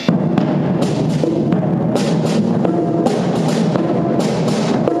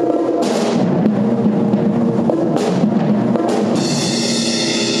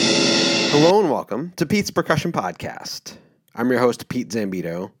to Pete's Percussion Podcast. I'm your host, Pete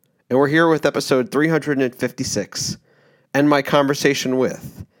Zambito, and we're here with episode 356 and my conversation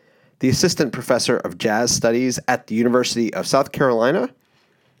with the Assistant Professor of Jazz Studies at the University of South Carolina,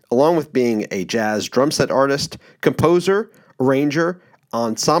 along with being a jazz drum set artist, composer, arranger,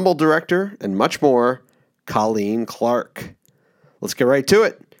 ensemble director, and much more, Colleen Clark. Let's get right to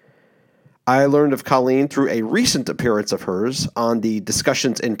it. I learned of Colleen through a recent appearance of hers on the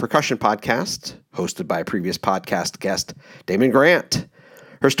Discussions in Percussion podcast, hosted by a previous podcast guest, Damon Grant.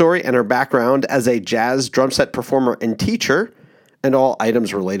 Her story and her background as a jazz drum set performer and teacher, and all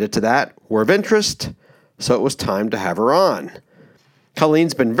items related to that, were of interest, so it was time to have her on.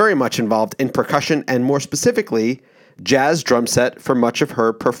 Colleen's been very much involved in percussion and more specifically, jazz drum set for much of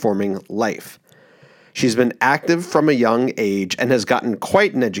her performing life. She's been active from a young age and has gotten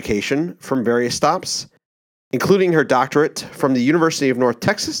quite an education from various stops, including her doctorate from the University of North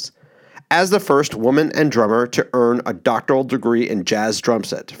Texas as the first woman and drummer to earn a doctoral degree in jazz drum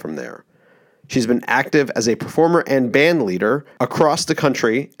set from there. She's been active as a performer and band leader across the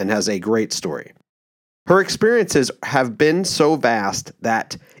country and has a great story. Her experiences have been so vast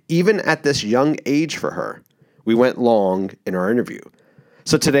that even at this young age for her, we went long in our interview.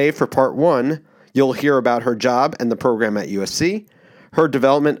 So today for part one, you'll hear about her job and the program at USC, her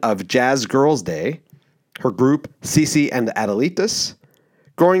development of Jazz Girls Day, her group Cece and the Adelitas,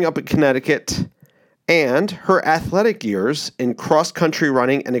 growing up in Connecticut, and her athletic years in cross-country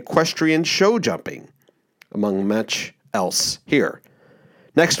running and equestrian show jumping, among much else here.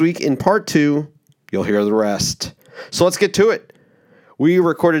 Next week in part two, you'll hear the rest. So let's get to it. We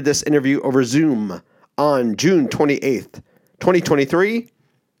recorded this interview over Zoom on June 28th, 2023,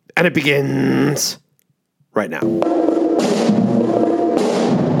 and it begins right now.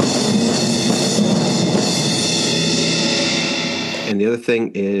 And the other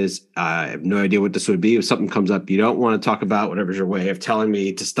thing is, I have no idea what this would be. If something comes up you don't want to talk about, whatever's your way of telling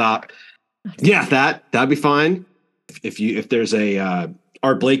me to stop. Yeah, that'd be fine. If there's a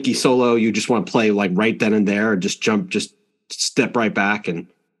Art Blakey solo you just want to play like right then and there, just step right back and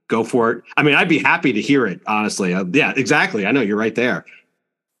go for it. I mean, I'd be happy to hear it, honestly. Yeah, exactly. I know you're right there.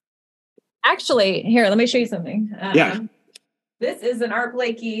 Actually, here, let me show you something. Yeah. This is an Art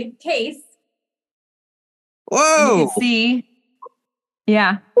Blakey case. Whoa. You can see.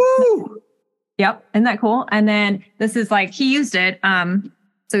 Yeah. Woo. Yep. Isn't that cool? And then this is like, he used it.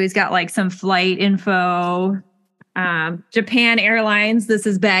 So he's got like some flight info, Japan Airlines. This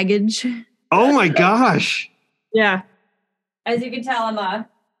is baggage. Oh my gosh. Yeah. As you can tell, I'm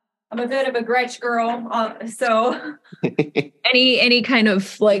a bit of a Gretsch girl. So any kind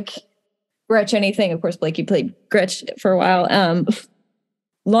of like Gretsch anything. Of course, Blakey played Gretsch for a while. A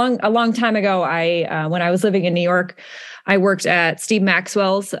long time ago, when I was living in New York, I worked at Steve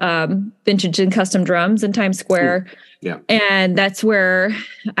Maxwell's Vintage and Custom Drums in Times Square. Yeah. And that's where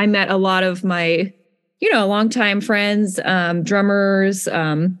I met a lot of my, longtime friends, drummers,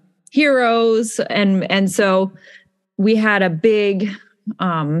 heroes. And so we had a big,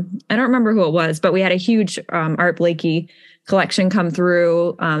 I don't remember who it was, but we had a huge Art Blakey collection come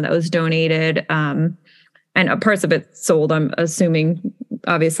through that was donated. And parts of it sold, I'm assuming,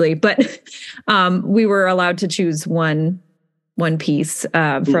 obviously, but we were allowed to choose one piece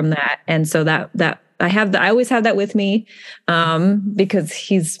from that. And so that I always have that with me because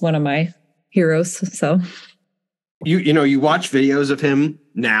he's one of my heroes. So you watch videos of him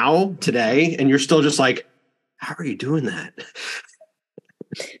now today and you're still just like, how are you doing that?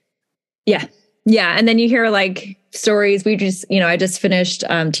 Yeah. Yeah. And then you hear like stories. I just finished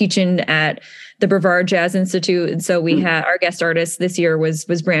teaching at the Brevard Jazz Institute. And so we had our guest artist this year was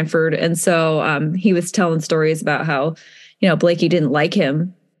Branford. And so he was telling stories about how, Blakey didn't like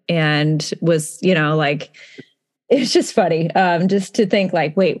him and was, like, it was just funny. Just to think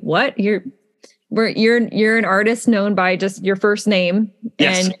like, wait, what? You're an artist known by just your first name.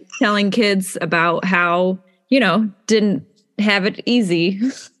 Yes. And telling kids about how, didn't have it easy.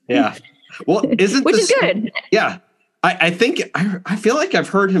 Yeah. Well, which is good. Yeah. I think I feel like I've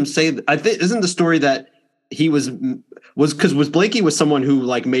heard him say isn't the story that he was Blakey was someone who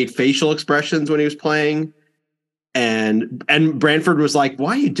like made facial expressions when he was playing, and Branford was like,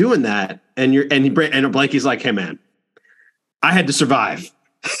 "Why are you doing that?" And Blakey's like, "Hey man, I had to survive."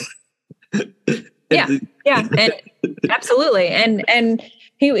 Yeah, and absolutely, and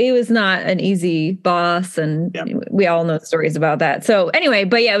he was not an easy boss, and we all know stories about that. So anyway,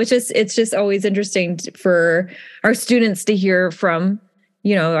 but yeah, it's just always interesting for our students to hear from,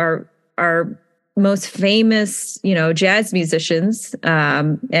 our most famous, jazz musicians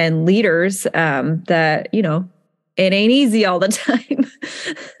and leaders that, it ain't easy all the time.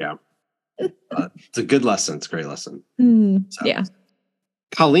 Yeah. It's a good lesson. It's a great lesson. Yeah.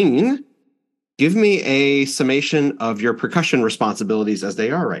 Colleen, give me a summation of your percussion responsibilities as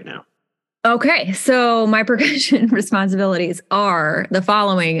they are right now. Okay, so my percussion responsibilities are the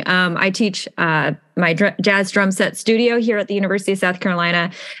following. I teach my jazz drum set studio here at the University of South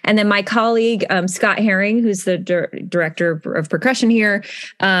Carolina. And then my colleague, Scott Herring, who's the director of percussion here,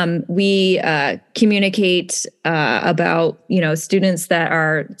 we communicate about, students that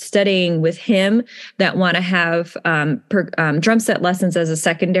are studying with him that want to have drum set lessons as a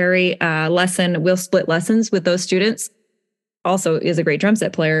secondary lesson. We'll split lessons with those students. Also is a great drum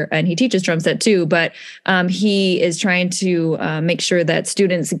set player, and he teaches drum set too, but he is trying to make sure that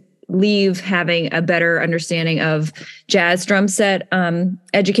students leave having a better understanding of jazz drum set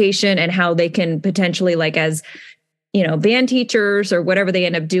education and how they can potentially, like, as band teachers or whatever they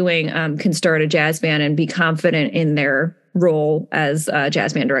end up doing, can start a jazz band and be confident in their role as a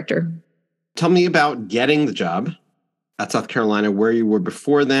jazz band director. Tell me about getting the job at South Carolina, where you were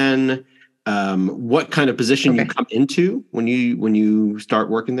before then. What kind of position you come into when you start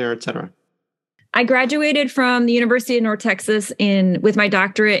working there, et cetera? I graduated from the University of North Texas with my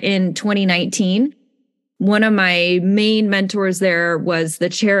doctorate in 2019. One of my main mentors there was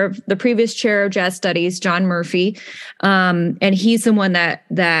the previous chair of jazz studies, John Murphy. And he's the one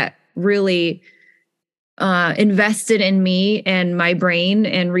that really invested in me and my brain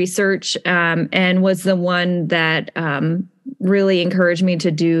and research, and was the one that really encouraged me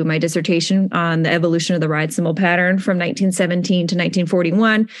to do my dissertation on the evolution of the ride cymbal pattern from 1917 to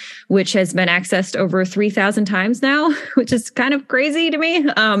 1941, which has been accessed over 3,000 times now, which is kind of crazy to me.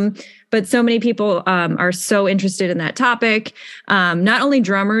 But so many people are so interested in that topic, not only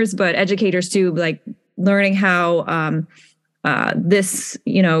drummers, but educators too, like learning how this,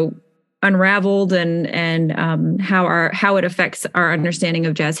 unraveled and how it affects our understanding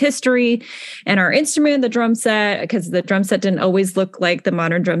of jazz history and our instrument, the drum set, because the drum set didn't always look like the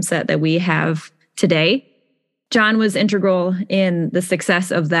modern drum set that we have today. John was integral in the success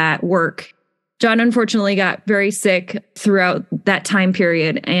of that work. John unfortunately got very sick throughout that time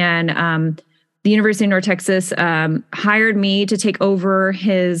period, and the University of North Texas hired me to take over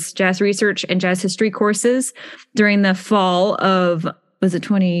his jazz research and jazz history courses during the fall of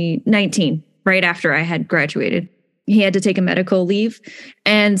 2019, right after I had graduated. He had to take a medical leave.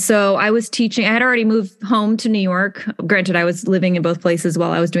 And so I was teaching. I had already moved home to New York. Granted, I was living in both places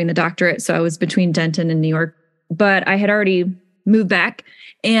while I was doing the doctorate. So I was between Denton and New York, but I had already moved back.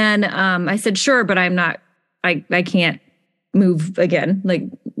 And I said, sure, but I can't move again. Like,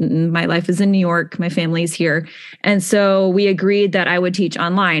 my life is in New York. My family's here. And so we agreed that I would teach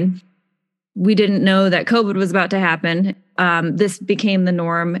online. We didn't know that COVID was about to happen. This became the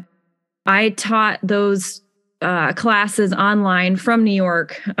norm. I taught those classes online from New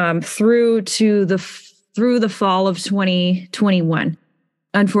York through the fall of 2021.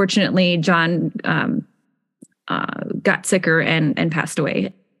 Unfortunately, John got sicker and passed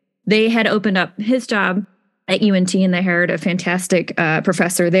away. They had opened up his job at UNT, and they hired a fantastic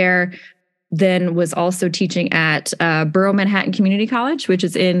professor there. Then was also teaching at Borough Manhattan Community College, which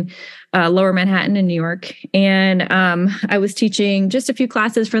is in Lower Manhattan in New York. And I was teaching just a few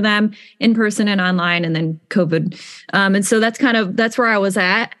classes for them in person and online, and then COVID. And so that's where I was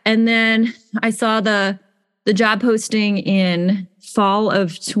at. And then I saw the job posting in fall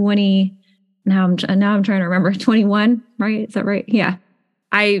of 20. Now I'm trying to remember, 21, right? Is that right? Yeah.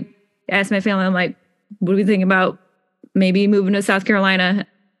 I asked my family, I'm like, what do we think about maybe moving to South Carolina?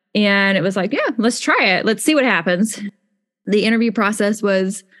 And it was like, yeah, let's try it. Let's see what happens. The interview process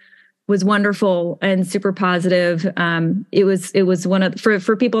was wonderful and super positive. It was one of,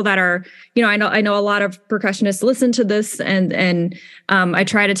 for people that are, I know a lot of percussionists listen to this, and I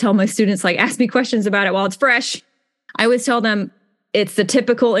try to tell my students, like, ask me questions about it while it's fresh. I always tell them it's the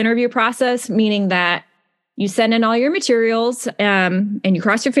typical interview process, meaning that you send in all your materials and you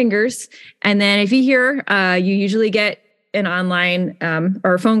cross your fingers. And then if you hear, you usually get an online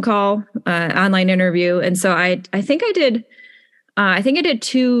or a phone call, online interview. And so I think I did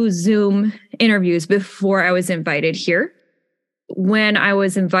 2 Zoom interviews before I was invited here. When I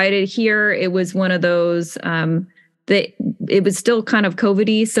was invited here, it was one of those that it was still kind of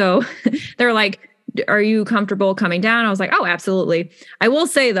COVID-y. So they're like, are you comfortable coming down? I was like, oh, absolutely. I will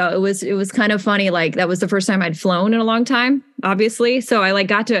say though, it was kind of funny. Like, that was the first time I'd flown in a long time, obviously. So I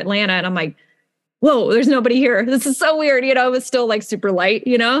got to Atlanta and I'm like, whoa, there's nobody here. This is so weird. It was still like super light,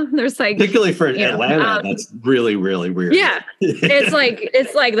 there's like, particularly for Atlanta, that's really, really weird. Yeah. It's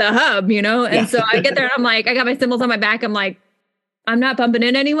like the hub, And so I get there and I'm like, I got my cymbals on my back. I'm like, I'm not bumping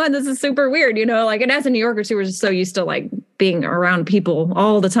in anyone. This is super weird, and as a New Yorker too, we're just so used to like being around people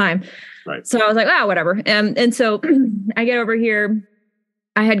all the time. Right. So I was like, oh, whatever. And so I get over here.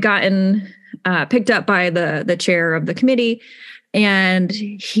 I had gotten picked up by the chair of the committee, and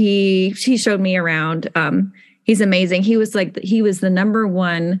he showed me around. He's amazing. He was the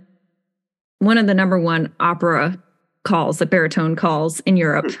one of the number one opera calls, the baritone calls in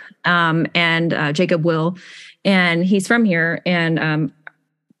Europe, and Jacob Will, and he's from here. And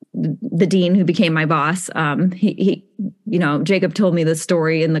the dean who became my boss, he Jacob told me this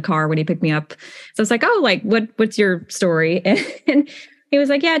story in the car when he picked me up. So I was like, oh, like what's your story? And he was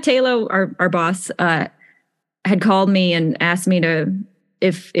like, yeah, Taylor, our boss, had called me and asked me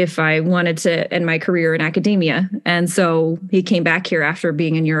if I wanted to end my career in academia. And so he came back here after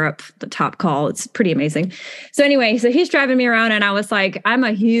being in Europe, the top call. It's pretty amazing. So anyway, so he's driving me around, and I was like, I'm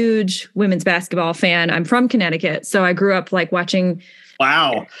a huge women's basketball fan. I'm from Connecticut. So I grew up like watching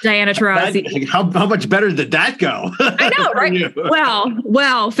Diana Taurasi. How much better did that go? I know, right?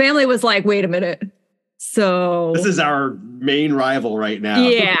 Well, family was like, wait a minute. So this is our main rival right now.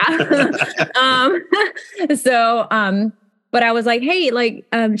 Yeah. But I was like, hey, like,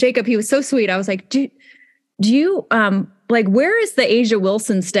 Jacob, he was so sweet. I was like, do you, like, where is the Asia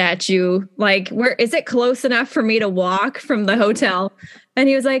Wilson statue? Like, where is it close enough for me to walk from the hotel? And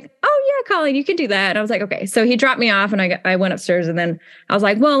he was like, oh yeah, Colleen, you can do that. And I was like, okay. So he dropped me off, and I went upstairs, and then I was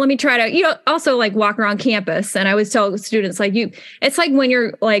like, well, let me try to, also like walk around campus. And I always tell students, like, it's like when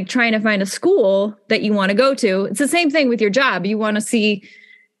you're like trying to find a school that you want to go to, it's the same thing with your job. You want to see,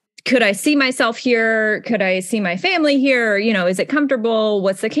 could I see myself here? Could I see my family here? Is it comfortable?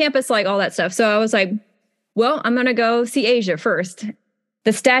 What's the campus like? All that stuff. So I was like, well, I'm going to go see Asia first.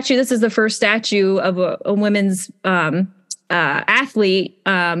 The statue, this is the first statue of a women's athlete,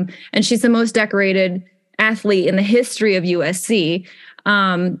 and she's the most decorated athlete in the history of USC,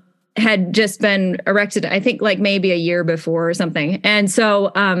 had just been erected, I think, like maybe a year before or something. And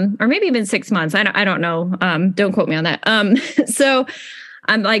so, or maybe even 6 months. I don't know. Don't quote me on that. So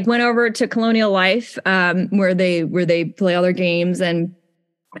I'm like, went over to Colonial Life, where they play all their games. And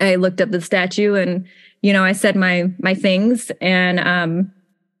I looked up the statue, and, I said my things, and,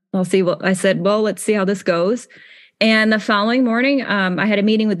 I'll see what I said. Well, let's see how this goes. And the following morning, I had a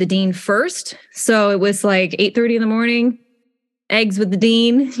meeting with the dean first. So it was like 8:30 in the morning, eggs with the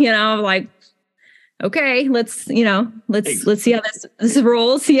dean, like, okay, let's see how this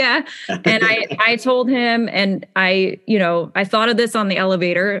rolls. Yeah. And I told him, and I thought of this on the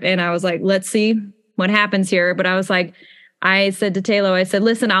elevator, and I was like, let's see what happens here. But I was like, I said to Taylor, I said,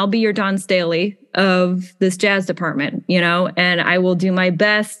 listen, I'll be your Don Staley of this jazz department, and I will do my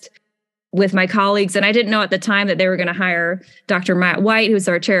best with my colleagues. And I didn't know at the time that they were going to hire Dr. Matt White, who's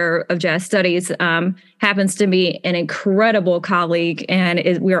our chair of jazz studies, happens to be an incredible colleague, and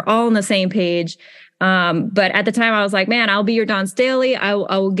we're all on the same page. But at the time I was like, man, I'll be your Don Staley. I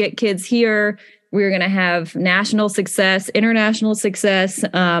will get kids here. We're going to have national success, international success.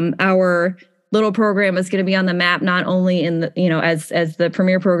 Our little program is going to be on the map, not only in the, as the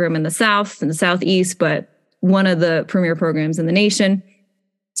premier program in the South and the Southeast, but one of the premier programs in the nation.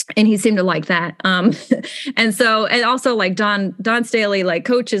 And he seemed to like that. And also like Don Staley, like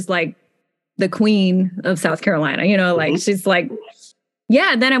coach is like the queen of South Carolina, like she's like,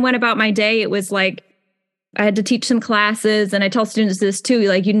 yeah. Then I went about my day. It was like, I had to teach some classes, and I tell students this too,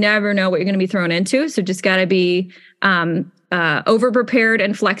 like, you never know what you're going to be thrown into. So just got to be, over prepared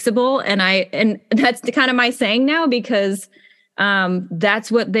and flexible. And that's kind of my saying now, because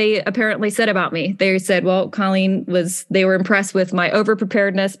that's what they apparently said about me. They said, well, Colleen they were impressed with my over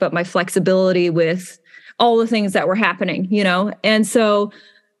preparedness, but my flexibility with all the things that were happening, And so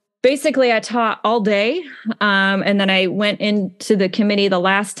basically I taught all day. And then I went into the committee the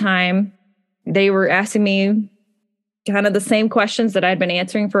last time. They were asking me kind of the same questions that I'd been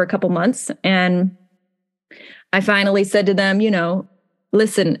answering for a couple months. And I finally said to them,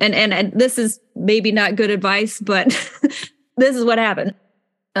 listen, and this is maybe not good advice, but this is what happened.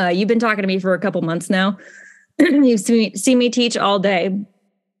 You've been talking to me for a couple months now. You've seen me teach all day.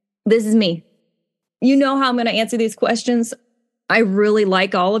 This is me. You know how I'm going to answer these questions. I really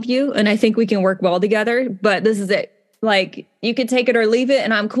like all of you, and I think we can work well together, but this is it. Like, you could take it or leave it,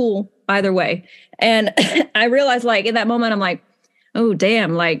 and I'm cool either way. And I realized, like, in that moment, I'm like, oh,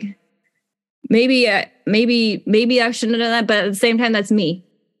 damn, like, maybe I shouldn't have done that, but at the same time, that's me.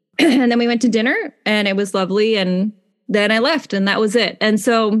 And then we went to dinner, and it was lovely, and then I left, and that was it. And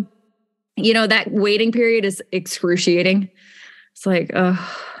so, that waiting period is excruciating. It's like,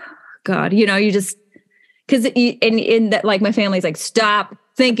 oh God, you just, because in that, like, my family's like, stop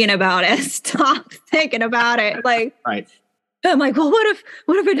thinking about it. Stop thinking about it. Like, right. I'm like, well, what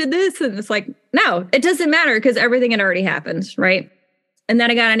if I did this? And it's like, no, it doesn't matter, because everything had already happened. Right. And then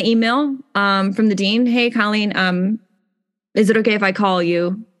I got an email from the dean. Hey, Colleen, is it okay if I call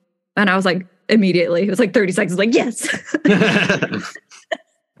you? And I was like, immediately, it was like 30 seconds, like, yes.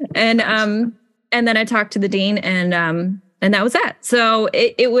 And then I talked to the dean and that was that. So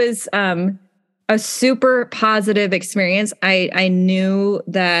it was a super positive experience. I knew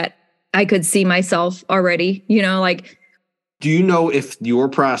that I could see myself already, like. Do you know if your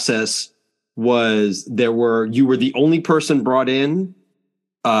process was you were the only person brought in,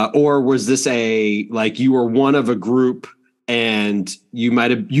 or was this you were one of a group and you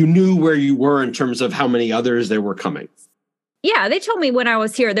knew where you were in terms of how many others there were coming? Yeah, they told me when I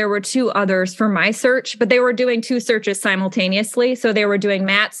was here, there were 2 others for my search, but they were doing 2 searches simultaneously. So they were doing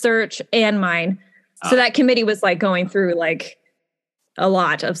Matt's search and mine. So that committee was like going through like a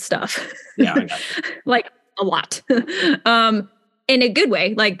lot of stuff. Yeah, I got you. Like a lot. In a good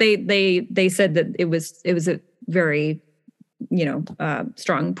way. Like they said that it was a very,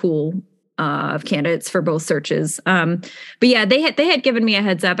 strong pool of candidates for both searches. But yeah, they had given me a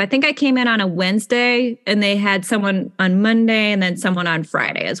heads up. I think I came in on a Wednesday and they had someone on Monday and then someone on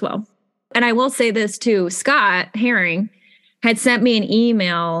Friday as well. And I will say this too, Scott Herring had sent me an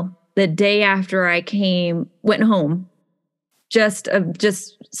email the day after I went home. Just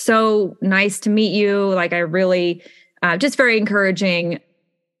so nice to meet you. Like I really, just very encouraging,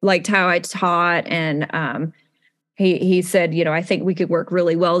 liked how I taught. And, he said, I think we could work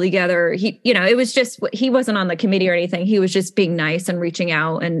really well together. It was just, he wasn't on the committee or anything. He was just being nice and reaching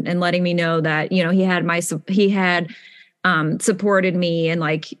out and letting me know that, he had supported me and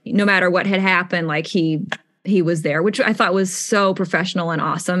like, no matter what had happened, like he was there, which I thought was so professional and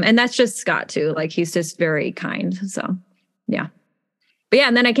awesome. And that's just Scott too. Like he's just very kind. So yeah. But yeah,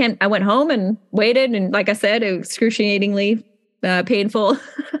 and then I went home and waited. And like I said, it was excruciatingly painful,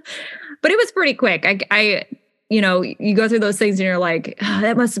 but it was pretty quick. You go through those things and you're like,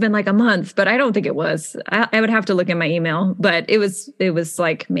 that must have been like a month, but I don't think it was. I would have to look in my email, but it was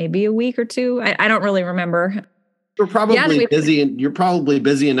like maybe a week or 2. I don't really remember. You're probably busy, and you're probably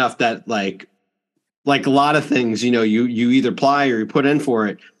busy enough that like a lot of things, you either apply or you put in for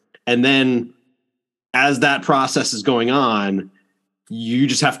it. And then as that process is going on, you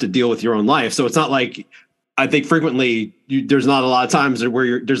just have to deal with your own life. So it's not like, I think frequently there's a lot of times where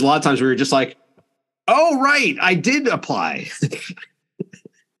you're just like, oh, right, I did apply.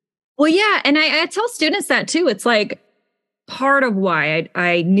 Well, yeah. And I tell students that too. It's like part of why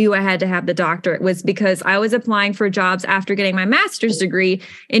I knew I had to have the doctorate was because I was applying for jobs after getting my master's degree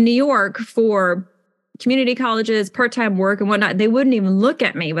in New York for community colleges, part-time work and whatnot. They wouldn't even look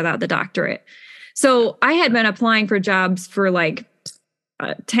at me without the doctorate. So I had been applying for jobs for like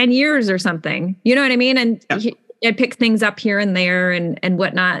 10 years or something, you know what I mean? And I'd pick things up here and there and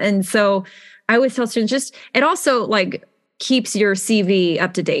whatnot. And so I always tell students it also like keeps your CV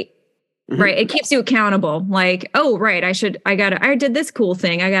up to date, right? It keeps you accountable. Like, oh, right. I did this cool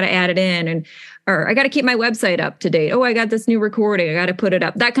thing. I got to add it in or I got to keep my website up to date. Oh, I got this new recording. I got to put it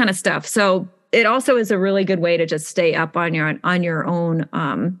up, that kind of stuff. So it also is a really good way to just stay up on your own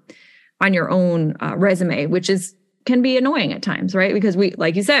resume, which can be annoying at times, right? Because we,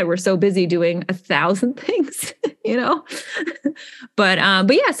 like you said, we're so busy doing 1,000 things, but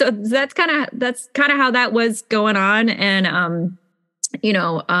yeah, so that's kind of how that was going on. And,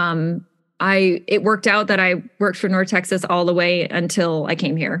 it worked out that I worked for North Texas all the way until I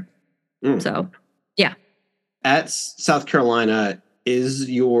came here. So yeah. At South Carolina, is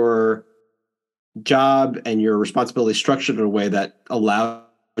your job and your responsibility structured in a way that allows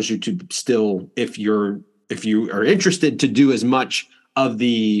you to still, if you are interested, to do as much of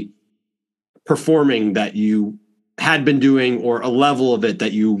the performing that you had been doing or a level of it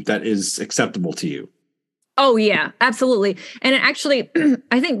that is acceptable to you? Oh yeah, absolutely. And actually,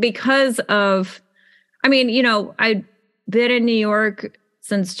 I think because of, I've been in New York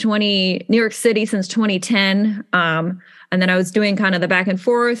City since 2010. And then I was doing kind of the back and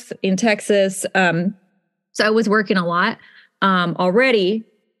forth in Texas. So I was working a lot already,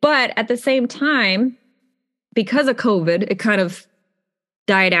 but at the same time, because of COVID, it kind of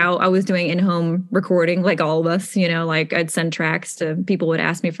died out. I was doing in-home recording like all of us, like I'd send tracks to people would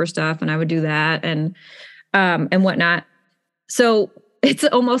ask me for stuff and I would do that and whatnot. So it's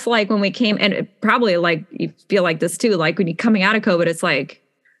almost like when we came, and it probably like you feel like this too, like when you're coming out of COVID, it's like,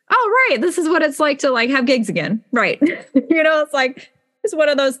 oh, right, this is what it's like to like have gigs again. Right. It's like, it's one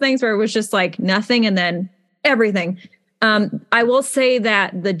of those things where it was just like nothing and then everything. I will say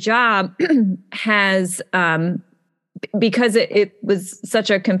that the job has, because it was such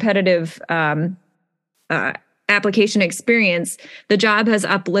a competitive application experience, the job has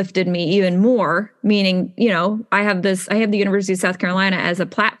uplifted me even more, meaning, I have the University of South Carolina as a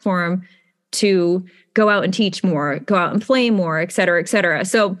platform to go out and teach more, go out and play more, et cetera, et cetera.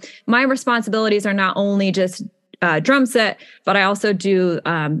 So my responsibilities are not only just drum set, but I also do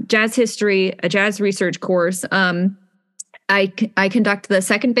jazz history, a jazz research course. I conduct the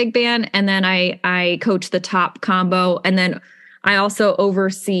second big band, and then I coach the top combo, and then I also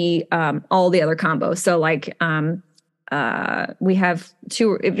oversee all the other combos. So like we have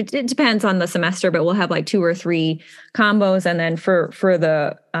two. It depends on the semester, but we'll have like 2 or 3 combos, and then for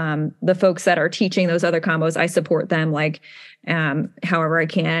the folks that are teaching those other combos, I support them like however I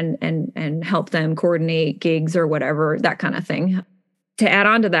can and help them coordinate gigs or whatever, that kind of thing. To add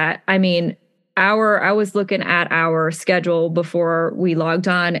on to that, I mean, I was looking at our schedule before we logged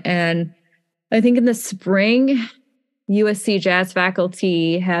on, and I think in the spring, USC jazz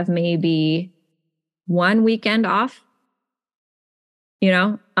faculty have maybe 1 weekend off,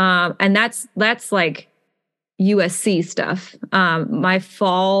 and that's like USC stuff. My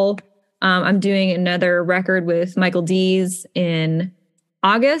fall, I'm doing another record with Michael Dees in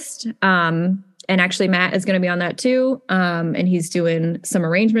August. And actually Matt is going to be on that too. And he's doing some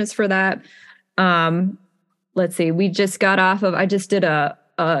arrangements for that. Let's see, I just did a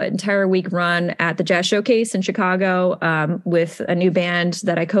entire week run at the Jazz Showcase in Chicago with a new band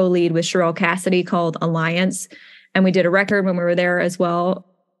that I co-lead with Sherelle Cassidy called Alliance. And we did a record when we were there as well.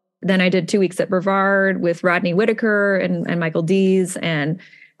 Then I did 2 weeks at Brevard with Rodney Whitaker and Michael Dees, and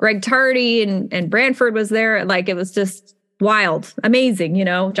Greg Tardy and Branford was there. Like, it was just wild, amazing,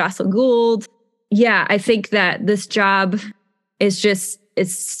 Jocelyn Gould. Yeah, I think that this job it's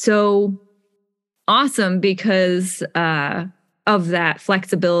so awesome because of that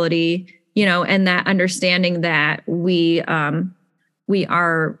flexibility, and that understanding that we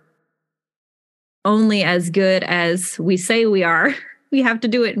are only as good as we say we are. We have to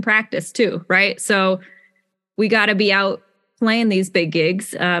do it in practice too, right? So we got to be out playing these big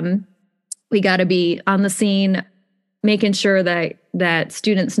gigs. We got to be on the scene, making sure that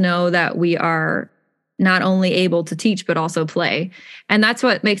students know that we are not only able to teach, but also play. And that's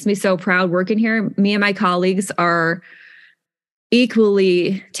what makes me so proud working here. Me and my colleagues are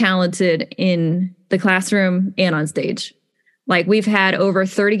equally talented in the classroom and on stage. Like, we've had over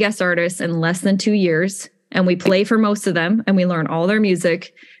 30 guest artists in less than 2 years, and we play for most of them, and we learn all their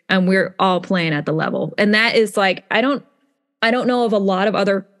music, and we're all playing at the level. And that is like, I don't know of a lot of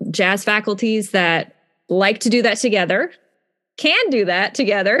other jazz faculties that like to do that together, can do that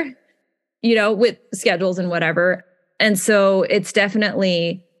together, with schedules and whatever. And so it's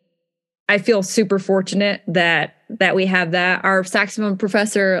definitely, I feel super fortunate that we have that. Our saxophone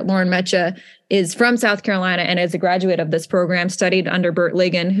professor, Lauren Mecha, is from South Carolina and is a graduate of this program, studied under Bert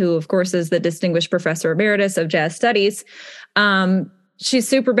Ligon, who of course is the Distinguished Professor Emeritus of Jazz Studies. She's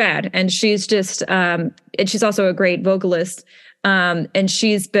super bad, and she's just, and she's also a great vocalist. And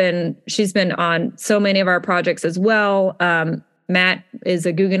she's been on so many of our projects as well. Matt is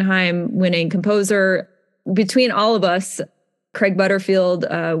a Guggenheim winning composer. Between all of us, Craig Butterfield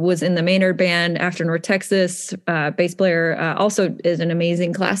was in the Maynard Band after North Texas, bass player, also is an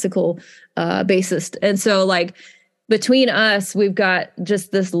amazing classical bassist. And so like between us, we've got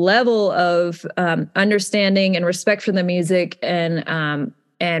just this level of understanding and respect for the music and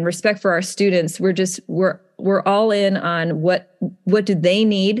respect for our students. We're all in on what do they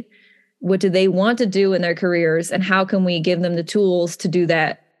need? What do they want to do in their careers? And how can we give them the tools to do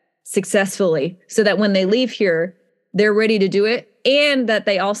that successfully so that when they leave here, they're ready to do it, and that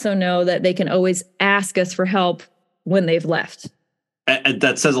they also know that they can always ask us for help when they've left. And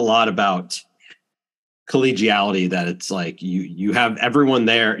that says a lot about collegiality, that it's like you have everyone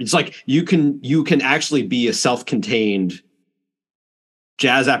there. It's like you can actually be a self-contained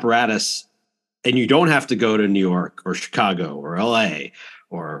jazz apparatus, and you don't have to go to New York or Chicago or LA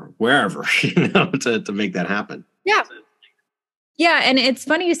or wherever, to make that happen. Yeah. Yeah. And it's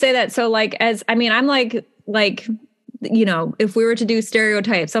funny you say that. So like, I'm like, if we were to do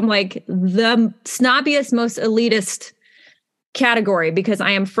stereotypes, I'm like the snobbiest, most elitist category because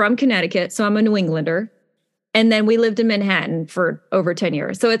I am from Connecticut. So I'm a New Englander. And then we lived in Manhattan for over 10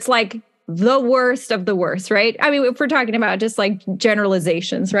 years. So it's like the worst of the worst, right? I mean, if we're talking about just like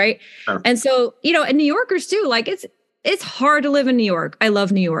generalizations, right? Sure. And so, and New Yorkers too, like it's hard to live in New York. I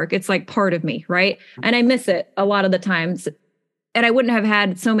love New York. It's like part of me, right? And I miss it a lot of the times. And I wouldn't have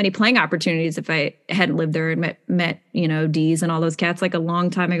had so many playing opportunities if I hadn't lived there and met Dees and all those cats like a long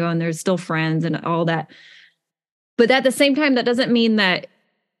time ago, and there's still friends and all that. But at the same time, that doesn't mean that,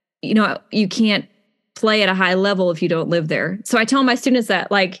 you can't play at a high level if you don't live there. So I tell my students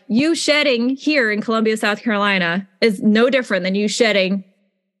that, like, you shedding here in Columbia, South Carolina is no different than you shedding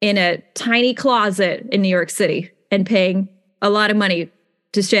in a tiny closet in New York City and paying a lot of money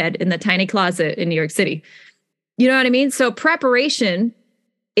to shed in the tiny closet in New York City. You know what I mean? So preparation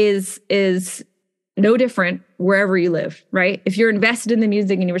is no different wherever you live, right? If you're invested in the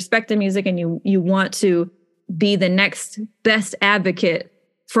music and you respect the music and you want to be the next best advocate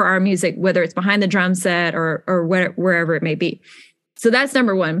for our music, whether it's behind the drum set or wherever it may be. So that's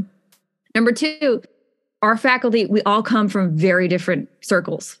number one. Number two, our faculty, we all come from very different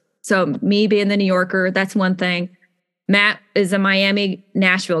circles. So me being the New Yorker, that's one thing. Matt is a Miami,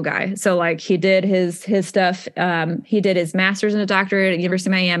 Nashville guy. So like he did his stuff. He did his master's and a doctorate at University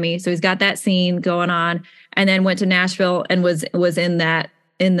of Miami. So he's got that scene going on, and then went to Nashville and was in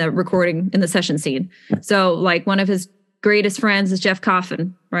the recording, in the session scene. So like one of his greatest friends is Jeff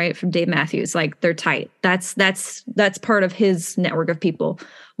Coffin, right? From Dave Matthews. Like they're tight. That's part of his network of people.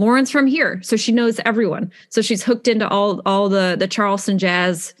 Lauren's from here, so she knows everyone. So she's hooked into all the Charleston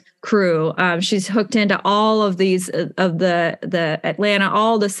jazz crew. She's hooked into all of these of the Atlanta,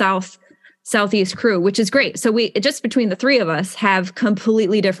 all the Southeast crew, which is great. So we just between the three of us have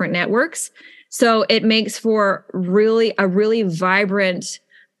completely different networks. So it makes for a really vibrant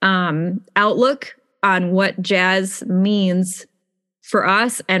outlook on what jazz means for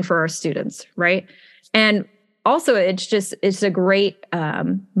us and for our students, right? And also, it's a great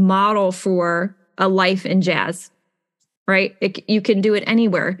model for a life in jazz. Right? You can do it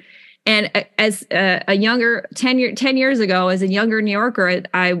anywhere. And as a younger 10 years ago, as a younger New Yorker,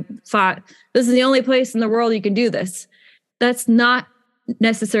 I thought this is the only place in the world you can do this. That's not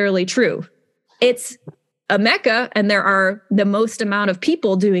necessarily true. It's a mecca, and there are the most amount of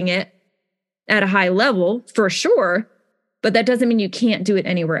people doing it at a high level for sure, but that doesn't mean you can't do it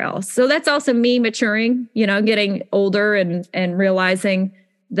anywhere else. So that's also me maturing, getting older and realizing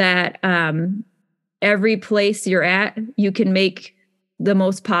that every place you're at, you can make the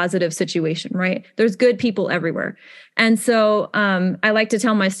most positive situation, right? There's good people everywhere. And so I like to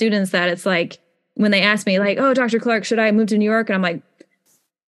tell my students that it's like, when they ask me like, oh, Dr. Clark, should I move to New York? And I'm like,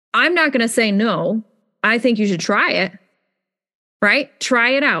 I'm not going to say no. I think you should try it, right? Try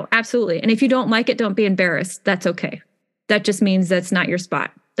it out. Absolutely. And if you don't like it, don't be embarrassed. That's okay. That just means that's not your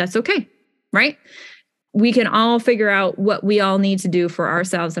spot. That's okay, right? We can all figure out what we all need to do for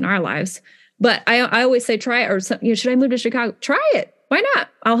ourselves in our lives. But I always say, try it. Or should I move to Chicago? Try it. Why not?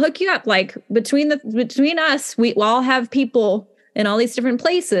 I'll hook you up. Like between us, we all have people in all these different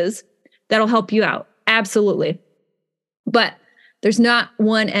places that'll help you out. Absolutely. But there's not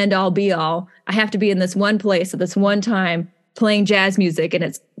one end all be all. I have to be in this one place at this one time playing jazz music, and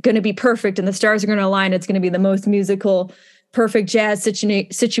it's going to be perfect, and the stars are going to align. It's going to be the most musical, perfect jazz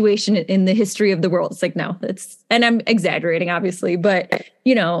situation in the history of the world. It's like, no, and I'm exaggerating, obviously, but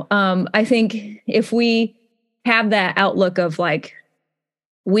I think if we have that outlook of like,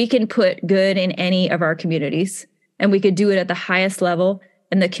 we can put good in any of our communities, and we could do it at the highest level,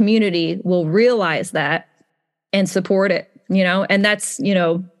 and the community will realize that and support it, and that's,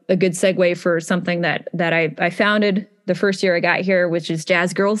 a good segue for something that I founded the first year I got here, which is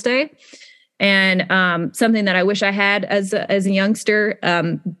Jazz Girls Day. And something that I wish I had as a youngster,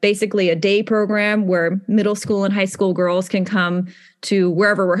 basically a day program where middle school and high school girls can come to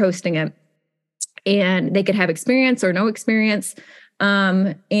wherever we're hosting it, and they could have experience or no experience,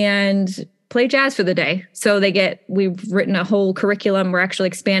 and play jazz for the day. So we've written a whole curriculum. We're actually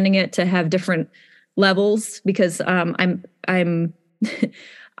expanding it to have different levels because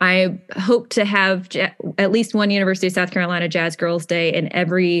I hope to have at least one University of South Carolina Jazz Girls Day in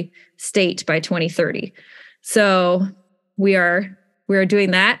every state by 2030. So we are doing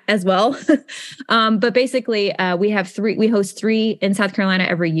that as well. But basically, we host 3 in South Carolina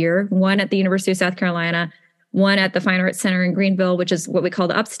every year, one at the University of South Carolina, one at the Fine Arts Center in Greenville, which is what we call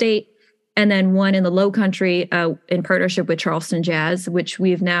the Upstate, and then one in the Low Country in partnership with Charleston Jazz, which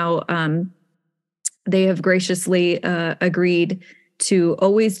we've now, they have graciously agreed to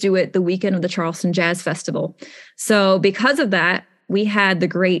always do it the weekend of the Charleston Jazz Festival. So because of that, we had the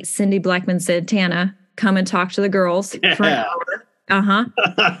great Cindy Blackman Santana come and talk to the girls for an hour.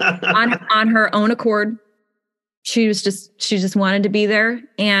 On her own accord. She just wanted to be there.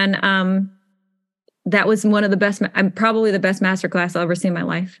 And that was one of the best, probably the best masterclass I'll ever see in my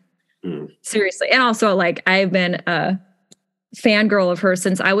life. Seriously. And also, like, I've been a fangirl of her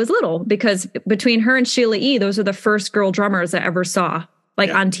since I was little, because between her and Sheila E., those are the first girl drummers I ever saw,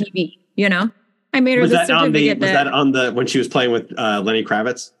 on TV, I made her the certificate. Was that on when she was playing with Lenny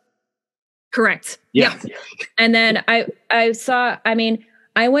Kravitz? Correct. Yeah. And then I saw,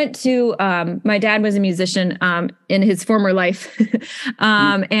 I went to, my dad was a musician in his former life.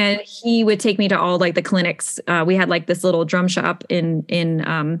 And he would take me to all like the clinics. We had like this little drum shop in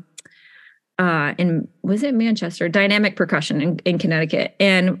was it Manchester? Dynamic Percussion in Connecticut.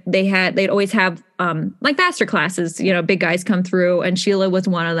 And they'd always have like master classes, big guys come through, and Sheila was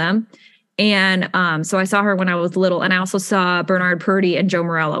one of them. And so I saw her when I was little, and I also saw Bernard Purdy and Joe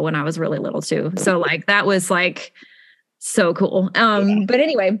Morello when I was really little too. So like that was like so cool. But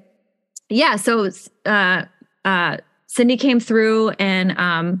anyway, yeah. So Cindy came through,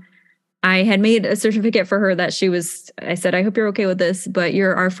 and I had made a certificate for her that I said, I hope you're okay with this, but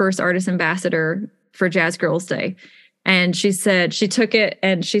you're our first artist ambassador for Jazz Girls Day. And she took it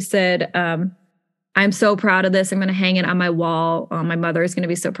and she said, I'm so proud of this. I'm going to hang it on my wall. My mother is going to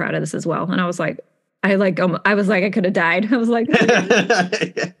be so proud of this as well. And I was like, I could have died. I was like, no,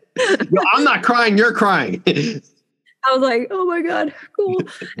 I'm not crying. You're crying. I was like, oh my God, cool.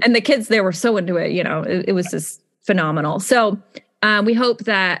 And the kids, they were so into it. It was just phenomenal. So we hope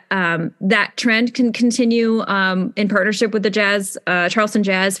that that trend can continue in partnership with the Charleston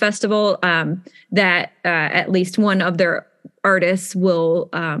Jazz Festival, that at least one of their artists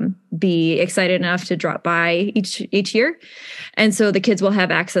will be excited enough to drop by each year. And so the kids will have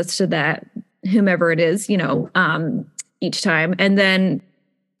access to that, whomever it is, each time. And then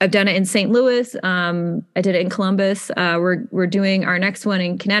I've done it in St. Louis. I did it in Columbus. We're doing our next one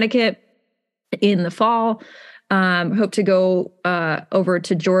in Connecticut in the fall. Hope to go over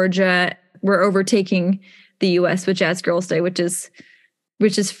to Georgia. We're overtaking the U.S. with Jazz Girls Day, which is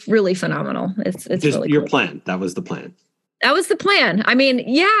really phenomenal. It's really your cool. plan. That was the plan. That was the plan. I mean,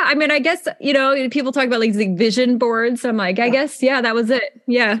 yeah. I mean, I guess, people talk about like the vision boards. I'm like, I guess, yeah, that was it.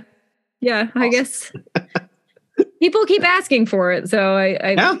 Yeah. Yeah. Awesome. I guess people keep asking for it. So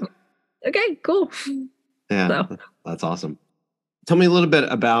yeah. Okay, cool. Yeah. So. That's awesome. Tell me a little bit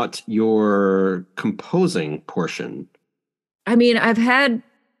about your composing portion. I mean, I've had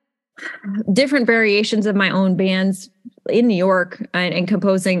different variations of my own bands in New York and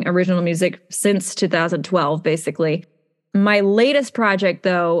composing original music since 2012, basically. My latest project,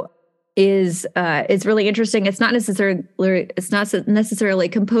 though, is really interesting. It's not necessarily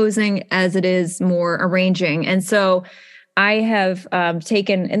composing as it is more arranging. And so I have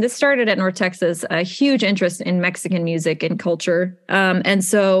taken, and this started at North Texas, a huge interest in Mexican music and culture. And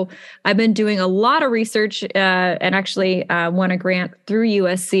so I've been doing a lot of research and actually won a grant through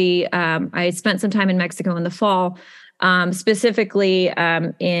USC. I spent some time in Mexico in the fall, specifically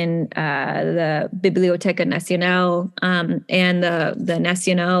in the Biblioteca Nacional and the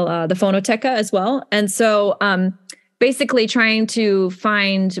Nacional, the Fonoteca as well. And so basically trying to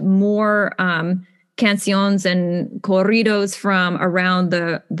find more canciones and corridos from around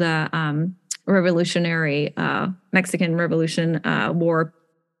the revolutionary Mexican Revolution War.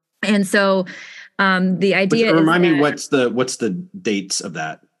 And so the idea remind me what's the dates of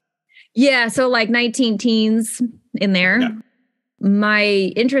that? Yeah, so like 19 teens in there. Yeah. My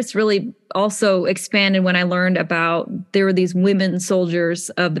interest really also expanded when I learned about there were these women soldiers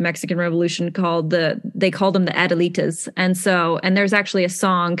of the Mexican Revolution they called them the Adelitas. And there's actually a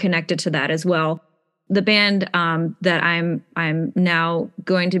song connected to that as well. The band that I'm now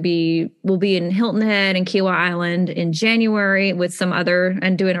will be in Hilton Head and Kiowa Island in January with some other,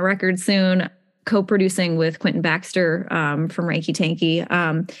 and doing a record soon, co-producing with Quentin Baxter from Ranky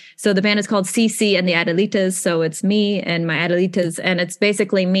Tanky. So the band is called CC and the Adelitas. So it's me and my Adelitas, and it's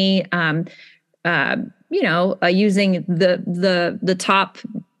basically me, using the top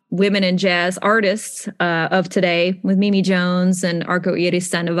women in jazz artists of today, with Mimi Jones and Arco Iris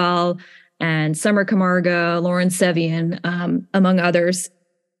Sandoval and Summer Camargo, Lauren Sevian, among others.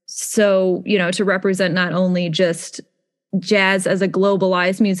 So, to represent not only just jazz as a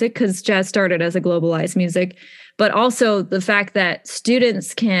globalized music, because jazz started as a globalized music, but also the fact that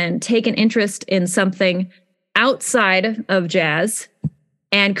students can take an interest in something outside of jazz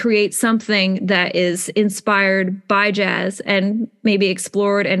and create something that is inspired by jazz and maybe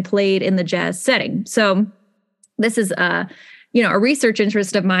explored and played in the jazz setting. So this is a research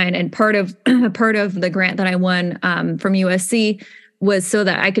interest of mine, and part of the grant that I won from USC was so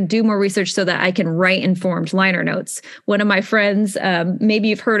that I could do more research so that I can write informed liner notes. One of my friends, maybe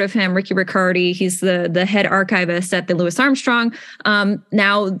you've heard of him, Ricky Riccardi, he's the head archivist at the Louis Armstrong.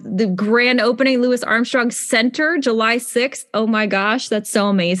 Now the grand opening Louis Armstrong Center, July 6th. Oh my gosh, that's so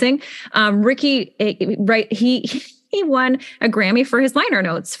amazing. Ricky, he won a Grammy for his liner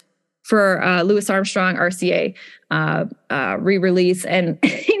notes for Louis Armstrong RCA re-release. And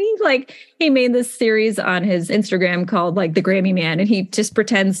he like he made this series on his Instagram called like the Grammy Man, and he just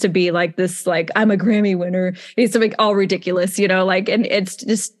pretends to be like this, like, I'm a Grammy winner. He's like all ridiculous, like, and it's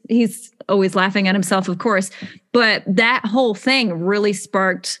just, he's always laughing at himself, of course. But that whole thing really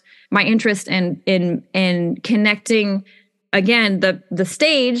sparked my interest in connecting again the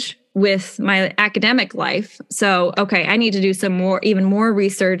stage with my academic life. So, okay, I need to do even more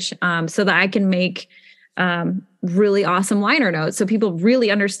research so that I can make really awesome liner notes so people really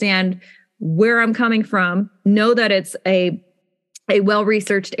understand where I'm coming from, know that it's a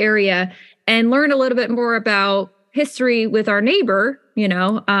well-researched area, and learn a little bit more about history with our neighbor,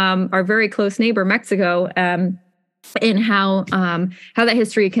 our very close neighbor, Mexico, and how that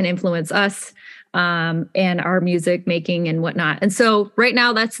history can influence us and our music making and whatnot. And so right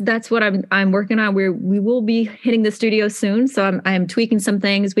now that's what I'm working on. We will be hitting the studio soon. So I'm tweaking some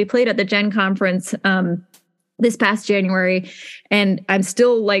things. We played at the Gen conference this past January, and I'm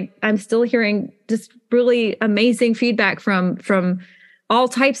still hearing just really amazing feedback from all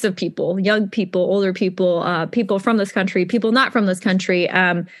types of people, young people, older people, people from this country, people not from this country,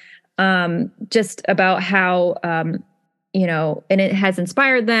 just about how, and it has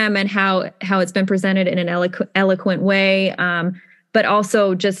inspired them, and how it's been presented in an eloquent way. But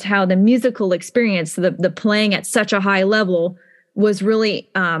also just how the musical experience, the playing at such a high level was really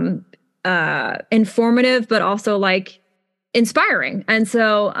informative, but also like inspiring. And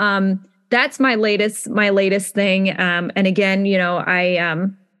so that's my latest thing. And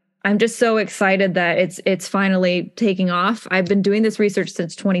again, I'm just so excited that it's finally taking off. I've been doing this research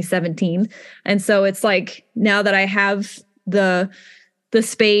since 2017. And so it's like, now that I have the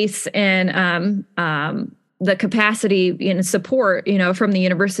space and the capacity and support, from the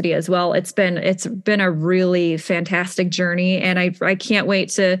university as well, it's been a really fantastic journey. And I can't wait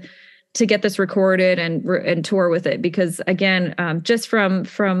to get this recorded and tour with it, because again, just from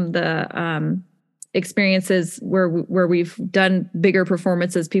the experiences where we've done bigger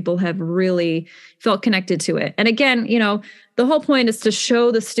performances, people have really felt connected to it. And again, the whole point is to show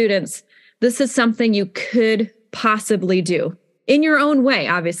the students this is something you could possibly do in your own way,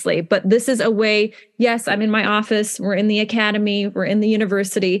 obviously, but this is a way. Yes, I'm in my office, we're in the academy, we're in the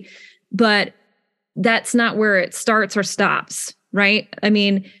university, but that's not where it starts or stops, right? I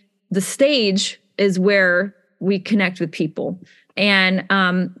mean, the stage is where we connect with people. And,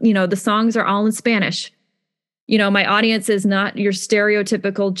 the songs are all in Spanish. My audience is not your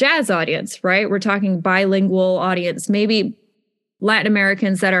stereotypical jazz audience, right? We're talking bilingual audience, maybe Latin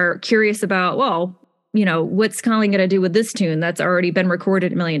Americans that are curious about, well, what's Colleen going to do with this tune that's already been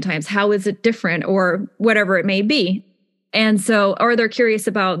recorded a million times? How is it different, or whatever it may be? And so, or they're curious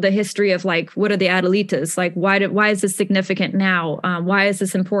about the history of, like, what are the Adelitas? Like, why is this significant now? Why is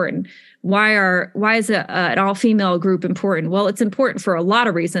this important? Why is an all-female group important? Well, it's important for a lot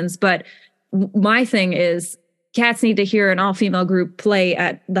of reasons, but my thing is cats need to hear an all-female group play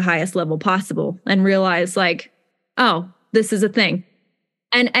at the highest level possible and realize, like, oh, this is a thing.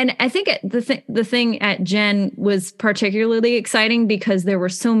 And I think the thing at Gen was particularly exciting because there were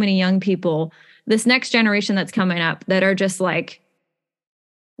so many young people, this next generation that's coming up, that are just like,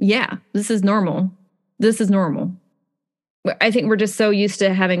 yeah, this is normal. This is normal. I think we're just so used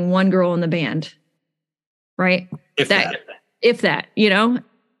to having one girl in the band, right? If that,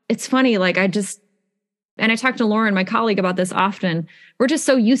 it's funny. Like, and I talk to Lauren, my colleague, about this often. We're just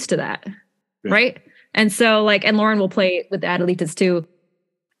so used to that. Yeah. Right. And so, like, and Lauren will play with the Adelitas too.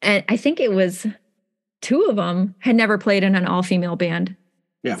 And I think it was 2 of them had never played in an all-female band.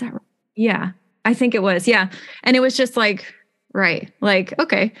 Yeah. Is that right? Yeah. I think it was. Yeah. And it was just like, right. Like,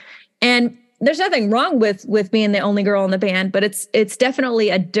 okay. And there's nothing wrong with being the only girl in the band, but it's definitely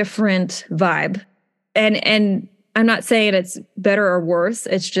a different vibe. And I'm not saying it's better or worse.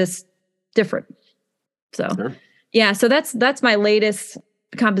 It's just different. So, sure. Yeah. So that's my latest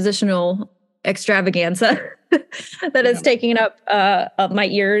compositional extravaganza that is taking up my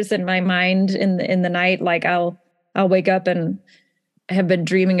ears and my mind in the night. Like, I'll wake up and have been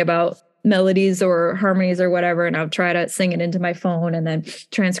dreaming about melodies or harmonies or whatever, and I'll try to sing it into my phone and then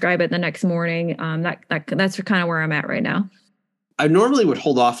transcribe it the next morning. That's kind of where I'm at right now. I normally would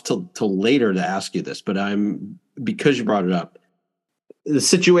hold off till later to ask you this, but because you brought it up, the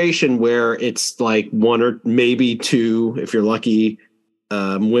situation where it's like 1 or maybe 2, if you're lucky,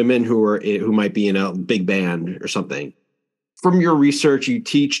 women who might be in a big band or something. From your research, you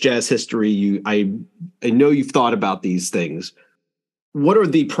teach jazz history. I know you've thought about these things. What are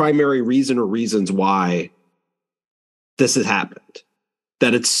the primary reasons why this has happened?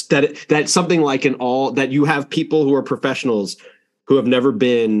 That something like that you have people who are professionals who have never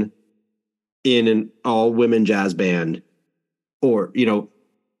been in an all women jazz band, or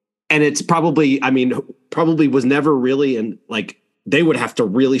and it's probably was never really, and like they would have to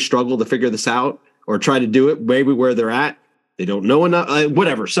really struggle to figure this out or try to do it maybe where they're at. They don't know enough,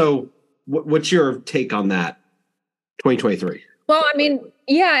 whatever. So what's your take on that? 2023. Well, I mean,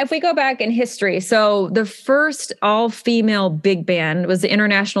 yeah, if we go back in history, so the first all-female big band was the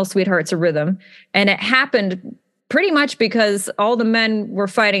International Sweethearts of Rhythm, and it happened pretty much because all the men were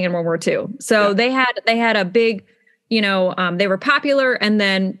fighting in World War II. So they had a big, they were popular, and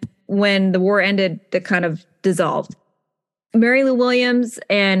then when the war ended, they kind of dissolved. Mary Lou Williams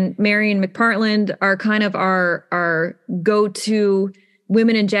and Marian McPartland are kind of our go-to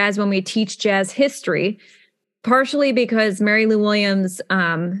women in jazz when we teach jazz history, partially because Mary Lou Williams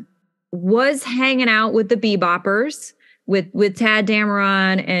was hanging out with the beboppers, with Tad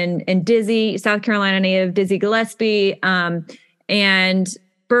Dameron and Dizzy, South Carolina native Dizzy Gillespie, and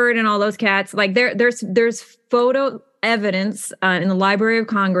Bird and all those cats. Like there's photo evidence in the Library of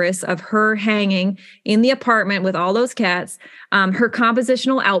Congress of her hanging in the apartment with all those cats. Her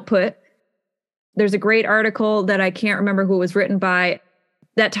compositional output. There's a great article that I can't remember who it was written by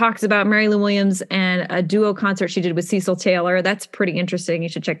that talks about Mary Lou Williams and a duo concert she did with Cecil Taylor. That's pretty interesting. You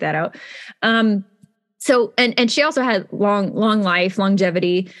should check that out. So, and she also had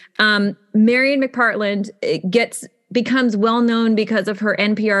longevity. Marian McPartland becomes well-known because of her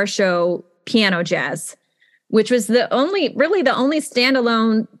NPR show, Piano Jazz, which was the only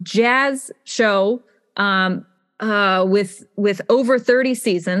standalone jazz show, with over 30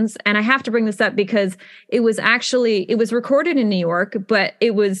 seasons. And I have to bring this up because it was recorded in New York, but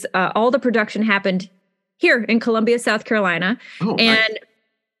it was, all the production happened here in Columbia, South Carolina. Oh, and nice.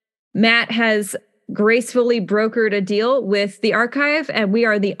 Matt has gracefully brokered a deal with the archive, and we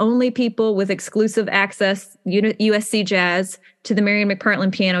are the only people with exclusive access, USC Jazz, to the Marian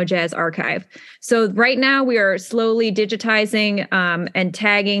McPartland Piano Jazz Archive. So right now we are slowly digitizing and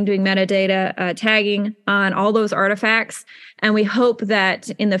tagging, doing metadata tagging on all those artifacts. And we hope that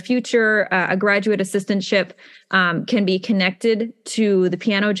in the future, a graduate assistantship can be connected to the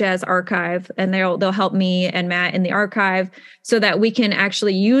Piano Jazz Archive, and they'll help me and Matt in the archive so that we can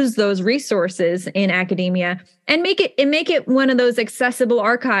actually use those resources in academia and make it one of those accessible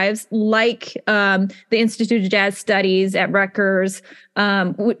archives like the Institute of Jazz Studies at Rutgers,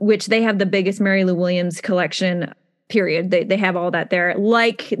 which they have the biggest Mary Lou Williams collection, period. They have all that there,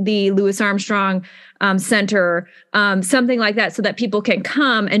 like the Louis Armstrong Center, something like that, so that people can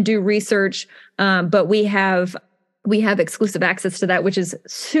come and do research. But we have exclusive access to that, which is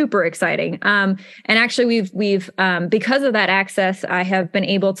super exciting. And actually we've because of that access, I have been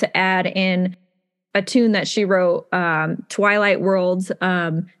able to add in a tune that she wrote, Twilight Worlds,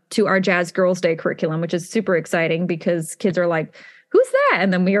 to our Jazz Girls Day curriculum, which is super exciting because kids are like, who's that?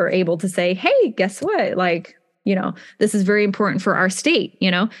 And then we are able to say, hey, guess what? Like, this is very important for our state,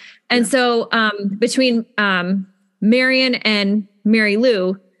 And so between Marian and Mary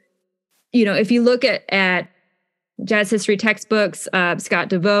Lou, if you look at jazz history textbooks, Scott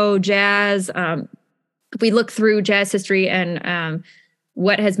DeVoe, jazz, if we look through jazz history and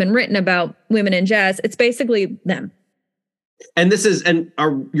what has been written about women in jazz, it's basically them. And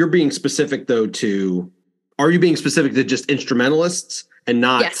you're being specific though are you being specific to just instrumentalists and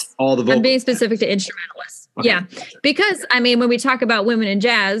not all the vocals? I'm being specific to instrumentalists. Okay. Yeah. Because when we talk about women in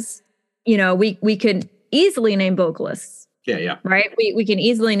jazz, we can easily name vocalists. Yeah. Right. We can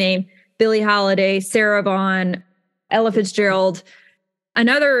easily name Billie Holiday, Sarah Vaughan, Ella Fitzgerald.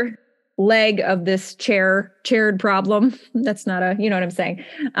 Another leg of this chaired problem. That's not you know what I'm saying?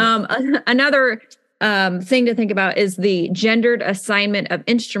 Another thing to think about is the gendered assignment of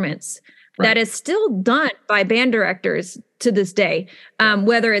instruments. Right. That is still done by band directors to this day,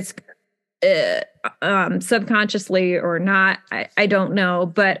 whether it's subconsciously or not, I don't know.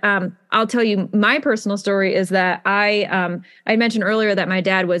 But I'll tell you, my personal story is that I mentioned earlier that my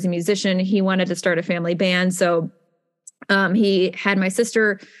dad was a musician. He wanted to start a family band. So he had my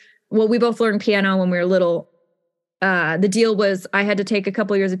sister. Well, we both learned piano when we were little. The deal was I had to take a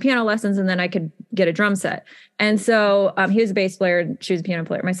couple of years of piano lessons and then I could get a drum set. And so he was a bass player and she was a piano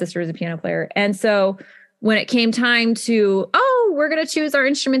player. My sister was a piano player. And so when it came time to, we're going to choose our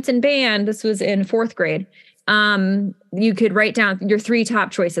instruments in band, this was in 4th grade. You could write down your 3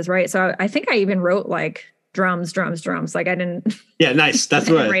 top choices, right? So I think I even wrote like drums. Like I didn't. Yeah, nice. That's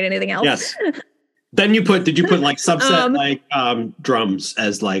what. Write anything else. Yes. Then did you put like subset drums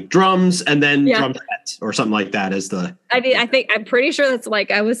as like drums and then drum set or something like that as the. I'm pretty sure that's like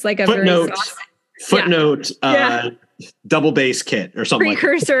I was like a footnote, double bass kit or something.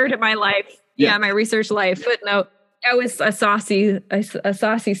 Precursor to my life. Yeah, my research life. Footnote. I was a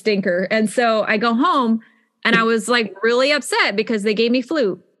saucy stinker, and so I go home and I was like really upset because they gave me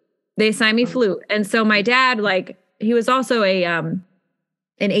flute. They assigned me flute. And so my dad, like, he was also an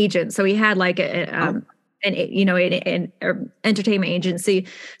agent. So he had like an entertainment agency.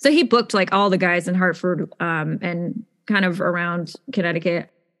 So he booked like all the guys in Hartford and kind of around Connecticut.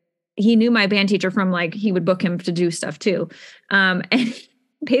 He knew my band teacher from like, he would book him to do stuff too. And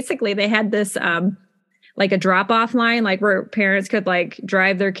basically they had this like a drop-off line, like where parents could like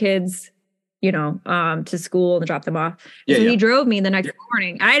drive their kids, to school and drop them off. Yeah, so he drove me the next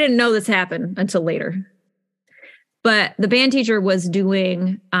morning. I didn't know this happened until later. But the band teacher was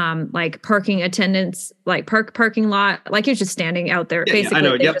doing like parking attendance, like parking lot, like he was just standing out there.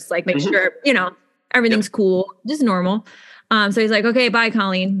 Basically, they just like make sure, everything's cool, just normal. So he's like, okay, bye,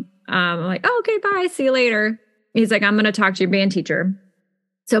 Colleen. I'm like, oh, okay, bye. See you later. He's like, I'm going to talk to your band teacher.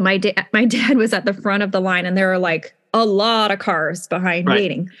 So my dad was at the front of the line, and there were like a lot of cars behind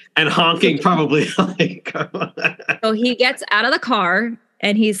waiting. And honking probably. So he gets out of the car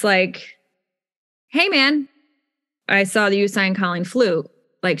and he's like, hey, man, I saw that you signed Colleen flute.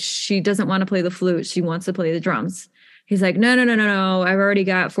 Like, she doesn't want to play the flute. She wants to play the drums. He's like, no. I've already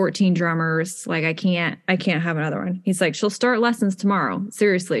got 14 drummers. Like, I can't have another one. He's like, she'll start lessons tomorrow.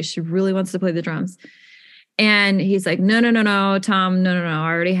 Seriously, she really wants to play the drums. And he's like, no, Tom, no.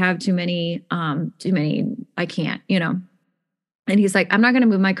 I already have too many. I can't, And he's like, I'm not going to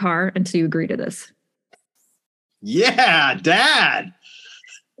move my car until you agree to this. Yeah, Dad.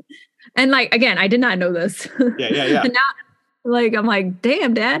 And like, again, I did not know this. Yeah. And now, like, I'm like,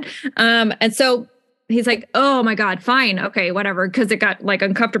 damn, Dad. And so he's like, oh my God, fine. Okay, whatever. Cause it got like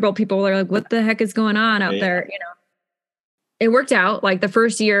uncomfortable. People were like, what the heck is going on out there? It worked out. Like the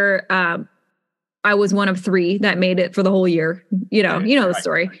first year, I was one of 3 that made it for the whole year. The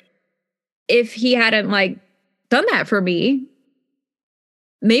story. Right. If he hadn't like done that for me,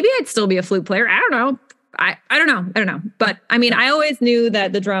 maybe I'd still be a flute player. I don't know. I don't know. But I mean, I always knew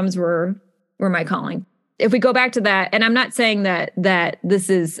that the drums were my calling. If we go back to that, and I'm not saying that this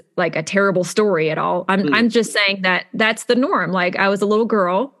is like a terrible story at all. I'm just saying that that's the norm. Like, I was a little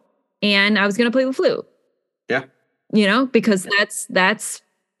girl and I was going to play the flute. Yeah. Because that's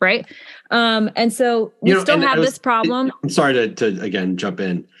right. And so we still have this problem. I'm sorry to again jump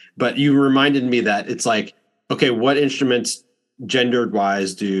in, but you reminded me that it's like, okay, what instruments gendered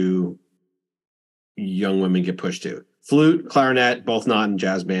wise do young women get pushed to? Flute, clarinet, both not in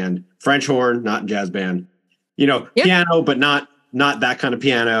jazz band. French horn, not in jazz band. Piano, but not that kind of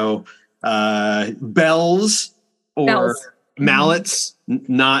piano. Bells or mallets,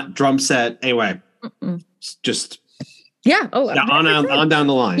 not drum set. Anyway, just on down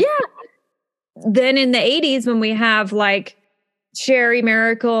the line. Yeah. Then in the 80s, when we have like Sherry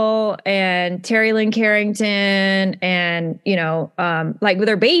Miracle and Terry Lynn Carrington and, like with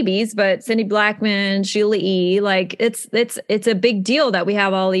their babies, but Cindy Blackman, Sheila E., like it's a big deal that we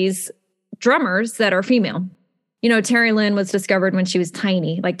have all these drummers that are female. Terry Lynn was discovered when she was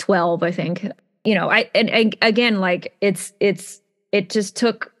tiny, like 12, I think. Again, like it just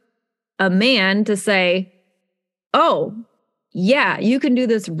took a man to say, oh, yeah, you can do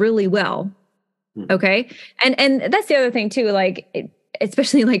this really well. Okay. And that's the other thing too, like,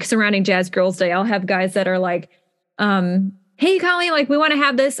 especially like surrounding Jazz Girls Day, I'll have guys that are like, hey, Colleen, like we want to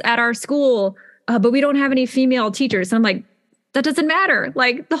have this at our school, but we don't have any female teachers. And I'm like, that doesn't matter.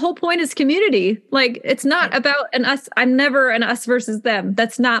 Like, the whole point is community. Like, it's not about an us. I'm never an us versus them.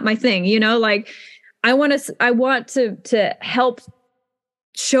 That's not my thing. Like I want to help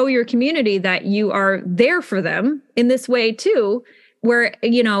show your community that you are there for them in this way too, where,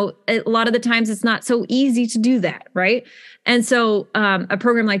 a lot of the times it's not so easy to do that. Right. And so a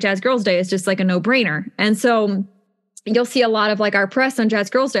program like Jazz Girls Day is just like a no-brainer. And so you'll see a lot of like our press on Jazz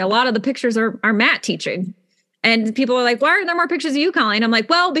Girls Day. A lot of the pictures are Matt teaching. And people are like, why aren't there more pictures of you, Colleen? I'm like,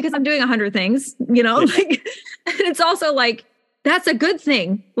 well, because I'm doing 100 things, like, and it's also like, that's a good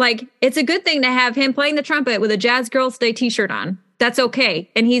thing. Like, it's a good thing to have him playing the trumpet with a Jazz Girls Day t-shirt on. That's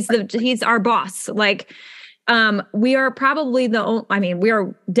okay. And he's our boss. Like, we are probably we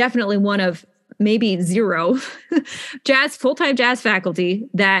are definitely one of maybe 0 full-time jazz faculty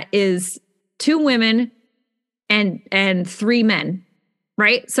that is 2 women and 3 men.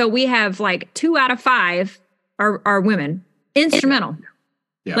 Right. So we have like 2 out of 5 are women instrumental.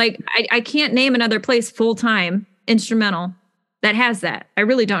 Yeah. Like I can't name another place full-time instrumental that has that. I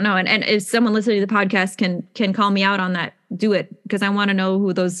really don't know. And if someone listening to the podcast can call me out on that, do it, because I want to know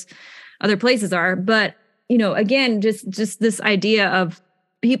who those other places are. But, again, just this idea of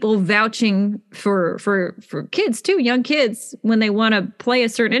people vouching for kids too, young kids, when they want to play a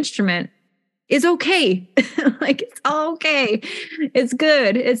certain instrument is okay. Like, it's all okay. It's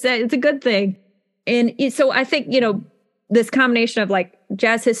good. It's a good thing. And so I think, this combination of like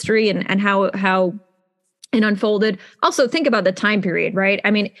jazz history and how it unfolded. Also think about the time period, right?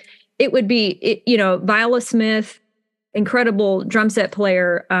 I mean, it would be, Viola Smith, incredible drum set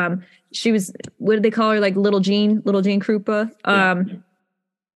player. She was, what did they call her? Like Little Jean Krupa.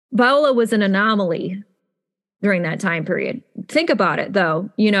 Viola was an anomaly during that time period. Think about it though,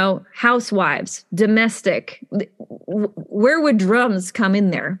 housewives, domestic, where would drums come in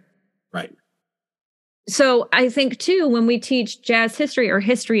there? Right. So I think too, when we teach jazz history or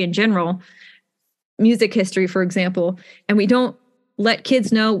history in general, music history, for example, and we don't let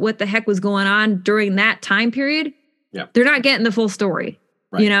kids know what the heck was going on during that time period, they're not getting the full story,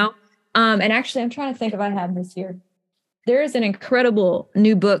 And actually, I'm trying to think if I have this here. There is an incredible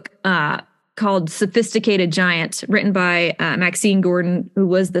new book called Sophisticated Giant, written by Maxine Gordon, who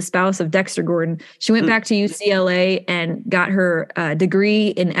was the spouse of Dexter Gordon. She went back to UCLA and got her degree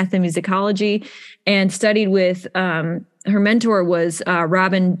in ethnomusicology and studied with, her mentor was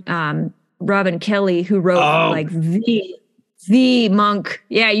Robin Kelly, who wrote the Monk.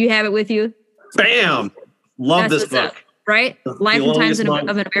 Yeah, you have it with you. Bam! Love this book. Up, right? Life and Times of an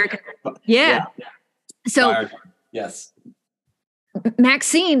American. Yeah. So, Fired. Yes.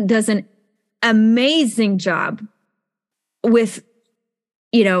 Maxine does an amazing job with,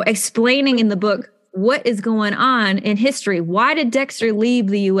 explaining in the book what is going on in history. Why did Dexter leave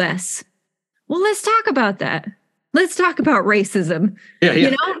the U.S.? Well, let's talk about that. Let's talk about racism.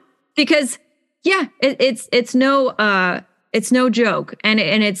 Yeah. Because it's no joke, and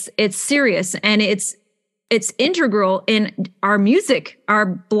it's serious, and it's integral in our music, our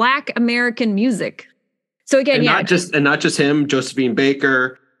Black American music. So again, not just him, Josephine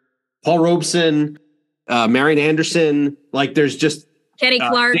Baker, Paul Robeson, Marian Anderson. Like there's just Kenny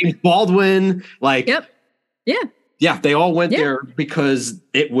Clark, James Baldwin. Like, yep, yeah, they all went there because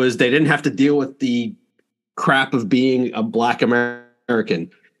they didn't have to deal with the crap of being a Black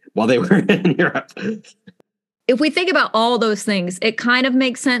American while they were in Europe. If we think about all those things, it kind of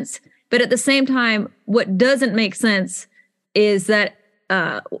makes sense. But at the same time, what doesn't make sense is that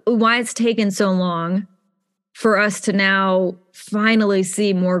why it's taken so long for us to now finally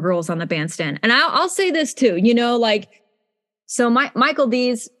see more girls on the bandstand. And I'll say this too, Michael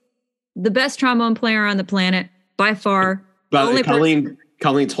Dees, the best trombone player on the planet by far. But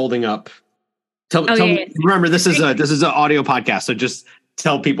Colleen's holding up. Remember, this is an audio podcast, so just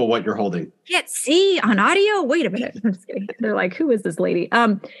tell people what you're holding. Can't see on audio. Wait a minute. I'm just kidding. They're like, who is this lady?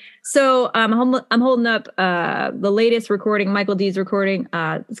 So I'm holding up the latest recording, Michael Dees recording.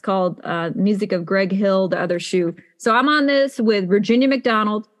 It's called Music of Greg Hill, The Other Shoe. So I'm on this with Virginia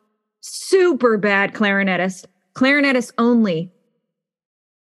McDonald, super bad clarinetist only.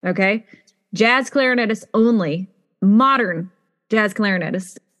 Okay, jazz clarinetist only, modern jazz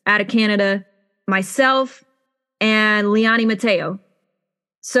clarinetist out of Canada. Myself and Liani Mateo.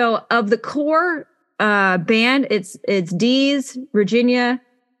 So of the core band, it's Dees, Virginia,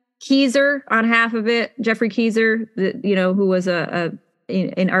 Keyser on half of it, Jeffrey Keyser, who was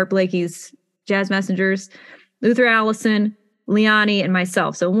in Art Blakey's Jazz Messengers, Luther Allison, Liani, and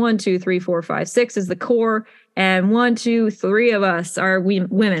myself. So 1, 2, 3, 4, 5, 6 is the core, and 1, 2, 3 of us are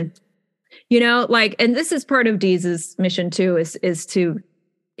women. And this is part of Dees's mission too, is to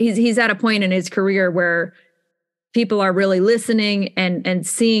he's at a point in his career where people are really listening and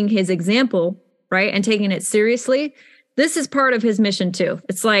seeing his example, right? And taking it seriously. This is part of his mission too.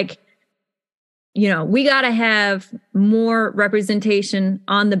 It's like, we got to have more representation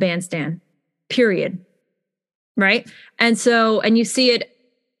on the bandstand, period. Right. And you see it,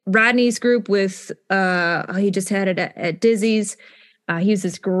 Rodney's group with, he just had it at Dizzy's. He's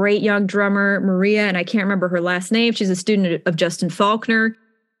this great young drummer, Maria, and I can't remember her last name. She's a student of Justin Faulkner.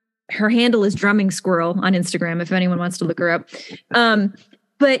 Her handle is Drumming Squirrel on Instagram, if anyone wants to look her up.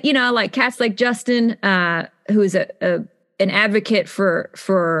 But, like cats like Justin, who is an advocate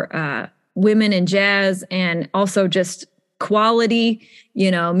for women in jazz and also just quality,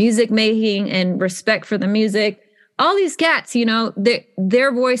 music making and respect for the music. All these cats,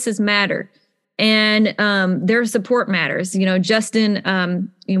 their voices matter and their support matters.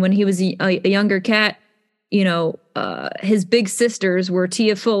 Justin, when he was a younger cat, his big sisters were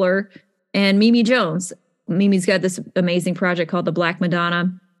Tia Fuller and Mimi Jones. Mimi's got this amazing project called the Black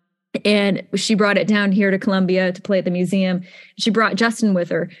Madonna. And she brought it down here to Columbia to play at the museum. She brought Justin with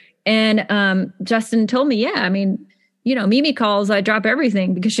her. And Justin told me, Mimi calls, I drop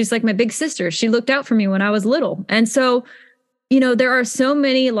everything because she's like my big sister. She looked out for me when I was little. And so, there are so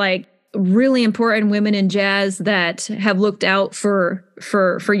many like really important women in jazz that have looked out for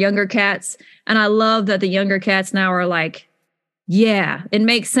younger cats. And I love that the younger cats now are like, yeah, it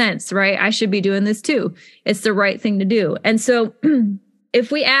makes sense, right? I should be doing this too. It's the right thing to do. And so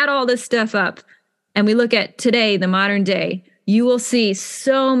if we add all this stuff up and we look at today, the modern day, you will see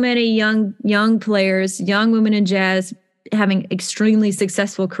so many young players, young women in jazz having extremely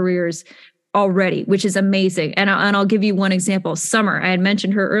successful careers already, which is amazing. And I'll give you one example. Summer, I had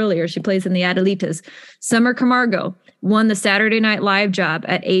mentioned her earlier. She plays in the Adelitas. Summer Camargo won the Saturday Night Live job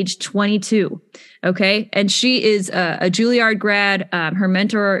at age 22. Okay. And she is a Juilliard grad. Her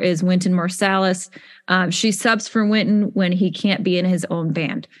mentor is Wynton Marsalis. She subs for Wynton when he can't be in his own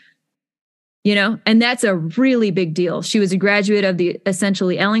band. You know, and that's a really big deal. She was a graduate of the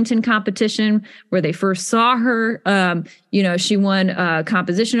Essentially Ellington competition where they first saw her. You know, she won a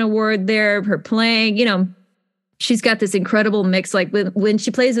composition award there, her playing, you know, she's got this incredible mix. Like when she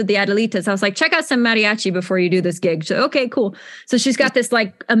plays with the Adelitas, I was like, check out some mariachi before you do this gig. So, okay, cool. So she's got this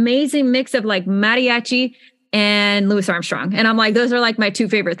like amazing mix of like mariachi and Louis Armstrong. And I'm like, those are like my two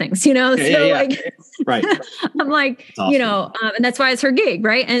favorite things, you know? Like, right. I'm like, awesome. You know, and that's why it's her gig.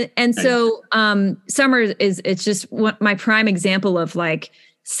 Right. And so, Summer it's just my prime example of like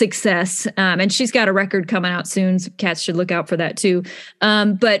success. And she's got a record coming out soon. So cats should look out for that too.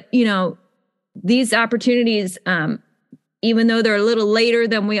 But you know, these opportunities, even though they're a little later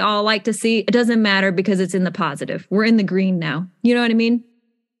than we all like to see, it doesn't matter because it's in the positive. We're in the green now. You know what I mean?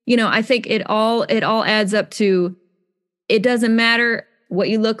 You know, I think it all adds up to, it doesn't matter what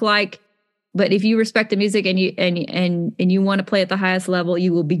you look like, but if you respect the music and you want to play at the highest level,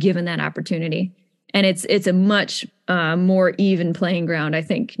 you will be given that opportunity. And it's a much more even playing ground, I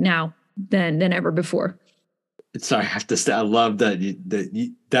think, now than ever before. Sorry, I have to say, I love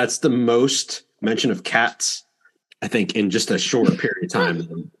that that's the most mention of cats, I think, in just a short period of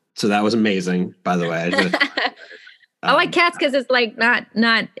time. So that was amazing, by the way. I like cats because it's like not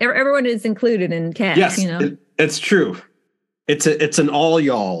everyone is included in cats. Yes, you know, it's true. It's an all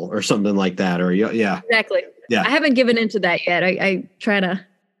y'all or something like that, or yeah, exactly. Yeah, I haven't given into that yet. I try to.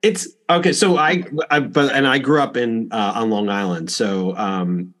 It's okay. So I grew up in on Long Island. So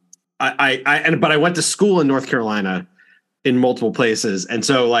but I went to school in North Carolina in multiple places, and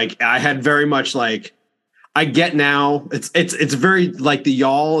so like I had very much like I get now. It's very like the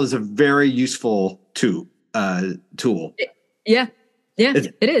y'all is a very useful tool. Yeah,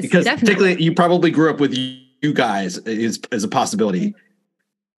 it is because definitely. Particularly you probably grew up with you guys is a possibility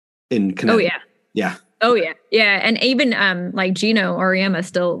in Connecticut. Oh yeah, and even like Gino Oriema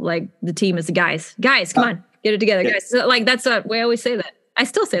still like the team is the guys come on, get it together, guys. So like that's what we always say. That I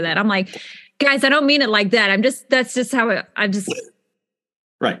still say that. I'm like, guys, I don't mean it like that. That's just how I just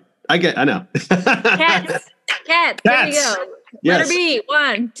right. I know. Cats. There you go. Yes. Letter B,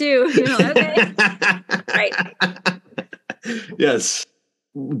 1, 2. You know, okay. Right. Yes.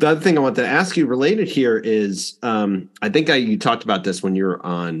 The other thing I want to ask you related here is, I think you talked about this when you were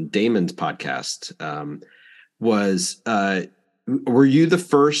on Damon's podcast. Were you the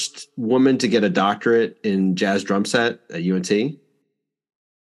first woman to get a doctorate in jazz drum set at UNT?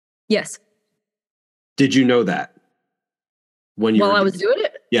 Yes. Did you know that while I was doing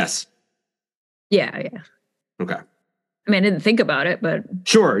it? Yes. Yeah. Okay. I mean, I didn't think about it, but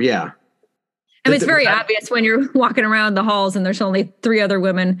sure. Yeah. I mean, it's very obvious when you're walking around the halls and there's only 3 other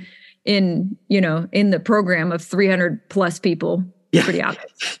women in the program of 300 plus people. Yeah. Pretty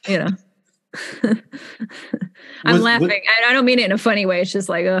obvious, you know. I'm laughing. I don't mean it in a funny way. It's just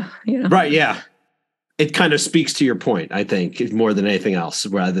like, you know. Right. Yeah. It kind of speaks to your point, I think, more than anything else,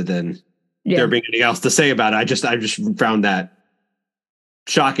 rather than there being anything else to say about it. I just found that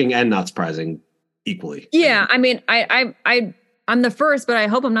shocking and not surprising equally. Yeah. I mean, I'm the first, but I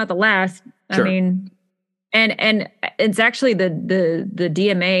hope I'm not the last. Sure. I mean, and it's actually the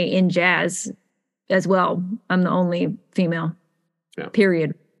DMA in jazz as well. I'm the only female,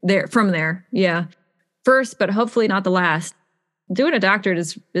 period there. Yeah. First, but hopefully not the last. Doing a doctorate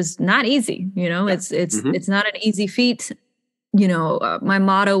is not easy. You know, it's not an easy feat. You know, my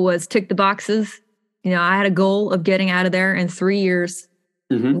motto was tick the boxes. You know, I had a goal of getting out of there in 3 years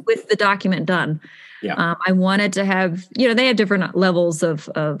with the document done. Yeah. I wanted to have, they have different levels of,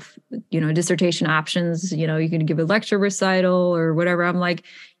 dissertation options. You know, you can give a lecture recital or whatever. I'm like,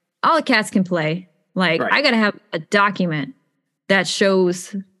 all the cats can play. Like, right. I got to have a document that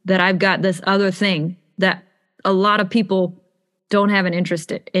shows that I've got this other thing that a lot of people don't have an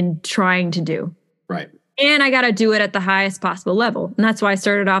interest in trying to do. Right. And I got to do it at the highest possible level. And that's why I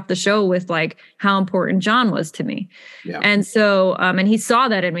started off the show with like how important John was to me. Yeah. And so, and he saw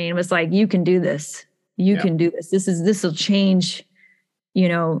that in me and was like, you can do this. You can do this. This will change,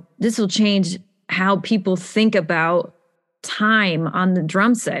 this will change how people think about time on the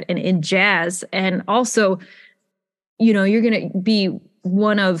drum set and in jazz. And also, you're going to be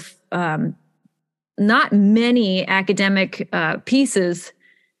one of not many academic pieces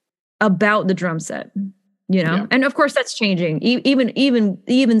about the drum set, Yeah. And of course that's changing.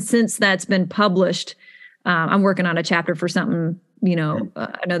 Even since that's been published, I'm working on a chapter for something,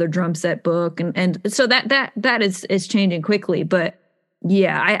 another drum set book. And so that is changing quickly. But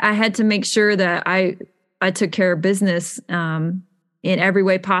yeah, I had to make sure that I took care of business in every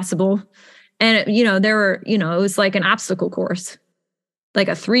way possible. And, it was like an obstacle course, like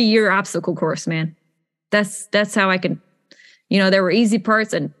a 3-year obstacle course, man. That's how I could, there were easy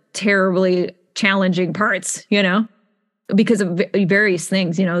parts and terribly challenging parts, because of various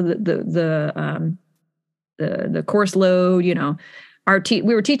things, the course load, we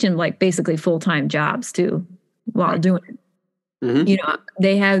were teaching like basically full-time jobs too while doing it. Mm-hmm.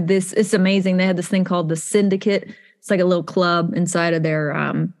 They have this, it's amazing. They had this thing called the Syndicate. It's like a little club inside of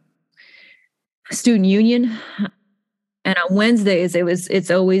their student union. And on Wednesdays,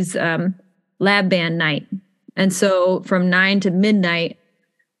 it's always lab band night. And so from 9 to midnight,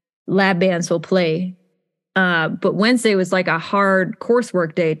 lab bands will play. But Wednesday was like a hard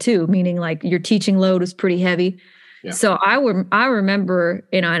coursework day too, meaning like your teaching load was pretty heavy. Yeah. So I remember,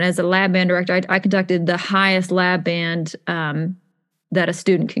 and as a lab band director, I conducted the highest lab band that a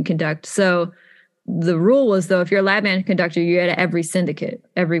student can conduct. So the rule was, though, if you're a lab band conductor, you're at every syndicate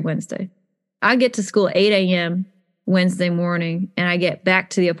every Wednesday. I get to school 8 a.m. Wednesday morning, and I get back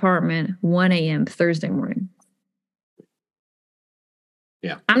to the apartment 1 a.m. Thursday morning.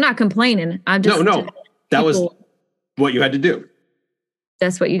 Yeah. I'm not complaining. I'm just no. That was what you had to do.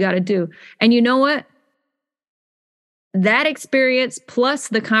 That's what you got to do. And you know what? That experience plus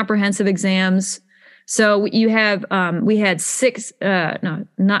the comprehensive exams. So you have, we had 6,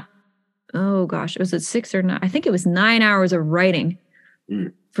 was it 6 or 9? I think it was 9 hours of writing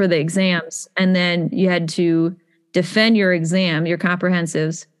for the exams. And then you had to defend your exam, your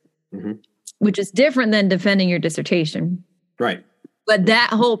comprehensives, which is different than defending your dissertation. Right. But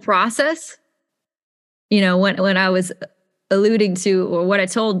that whole process, when I was alluding to, or what I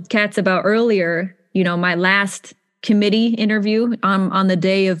told Katz about earlier, my last committee interview on the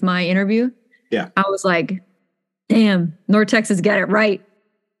day of my interview. Yeah. I was like, damn, North Texas got it right.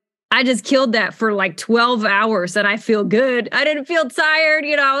 I just killed that for like 12 hours and I feel good. I didn't feel tired.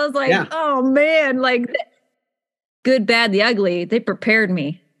 I was like, Oh man, like good, bad, the ugly. They prepared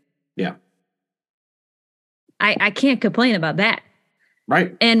me. Yeah. I can't complain about that.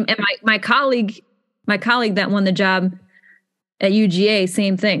 Right. And my colleague that won the job at UGA,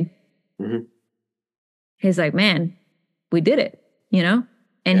 same thing. Mm-hmm. He's like, man, we did it,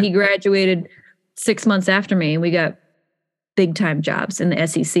 and he graduated 6 months after me and we got big time jobs in the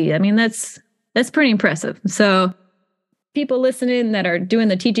SEC. I mean, that's pretty impressive. So people listening that are doing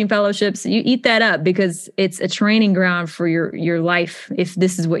the teaching fellowships, you eat that up because it's a training ground for your life. If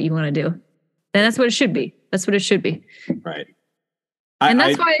this is what you want to do, then that's what it should be. That's what it should be. Right. And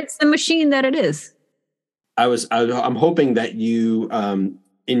that's why it's the machine that it is. I'm hoping that you,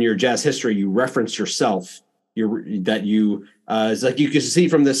 in your jazz history, you reference yourself. It's like you can see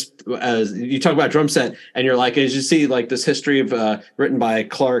from this. You talk about drum set, and you're like, as you see, like this history of written by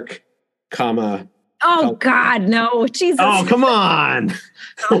Clark, Oh God, no, Jesus! Oh, come on!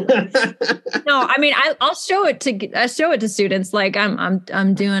 No, I mean, I'll show it to students. Like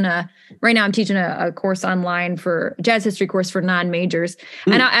I'm doing right now. I'm teaching a course online for jazz history course for non-majors,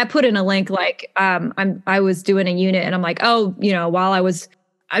 and I put in a link. Like I was doing a unit, and I'm like, while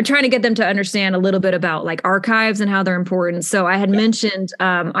I'm trying to get them to understand a little bit about like archives and how they're important. So I had mentioned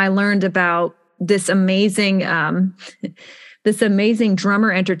I learned about this amazing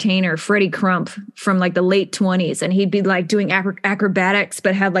drummer entertainer, Freddie Crump, from like the late 1920s. And he'd be like doing acrobatics,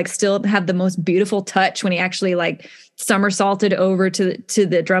 but still have the most beautiful touch when he actually like somersaulted over to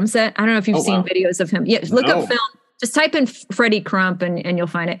the drum set. I don't know if you've seen videos of him. Yeah, look up film. Just type in Freddie Crump and you'll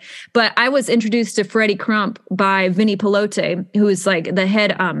find it. But I was introduced to Freddie Crump by Vinnie Pelote, who is like the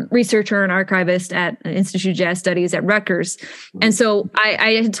head researcher and archivist at Institute of Jazz Studies at Rutgers. And so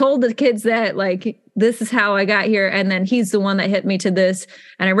I had told the kids that like, this is how I got here. And then he's the one that hit me to this.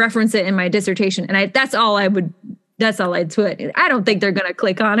 And I reference it in my dissertation. And that's all I'd put. I don't think they're going to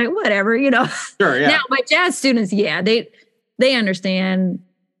click on it, whatever, Sure, yeah. Now my jazz students, they understand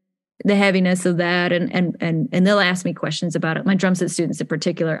the heaviness of that. And they'll ask me questions about it. My drum set students in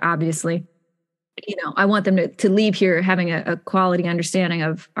particular, obviously, I want them to leave here having a quality understanding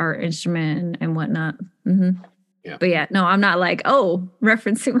of our instrument and whatnot. Mm-hmm. Yeah. But yeah, no, I'm not like,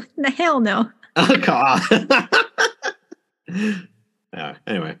 referencing the hell no. Oh God.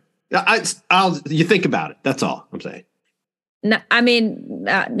 Anyway, you think about it. That's all I'm saying. No, I mean,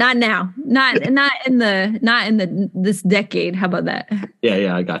 not now, not in this decade. How about that?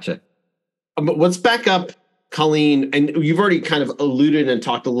 Yeah, I gotcha. But let's back up, Colleen, and you've already kind of alluded and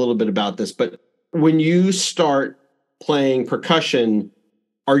talked a little bit about this, but when you start playing percussion,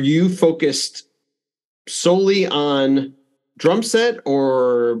 are you focused solely on drum set,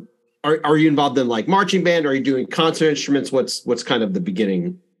 or are you involved in like marching band? Are you doing concert instruments? What's kind of the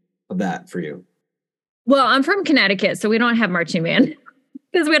beginning of that for you? Well, I'm from Connecticut, so we don't have marching band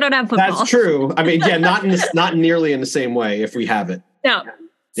because we don't have football. That's true. I mean, yeah, not nearly in the same way if we have it. No.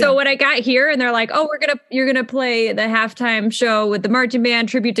 So when I got here and they're like, "Oh, you're gonna play the halftime show with the marching band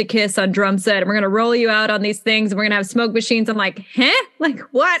tribute to Kiss on drum set, and we're gonna roll you out on these things, and we're gonna have smoke machines." I'm like, "Huh? Like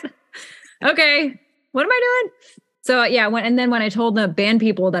what? Okay, what am I doing?" So yeah, when I told the band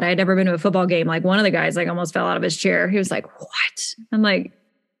people that I had never been to a football game, like one of the guys like almost fell out of his chair. He was like, "What?" I'm like,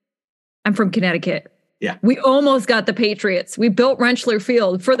 "I'm from Connecticut. Yeah, we almost got the Patriots. We built Rentschler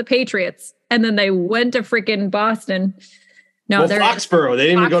Field for the Patriots, and then they went to freaking Boston." No, Foxborough. They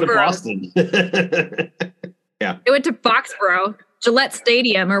didn't even go to Boston. Yeah. They went to Foxborough, Gillette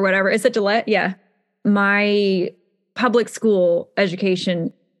Stadium or whatever. Is it Gillette? Yeah. My public school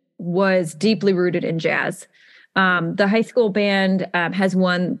education was deeply rooted in jazz. The high school band has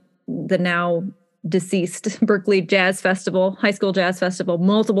won the now deceased Berkeley Jazz Festival, High School Jazz Festival,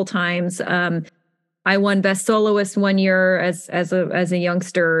 multiple times. I won Best Soloist one year as a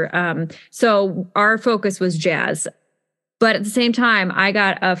youngster. So our focus was jazz. But at the same time, I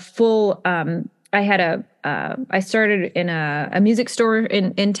got a full, I started in a music store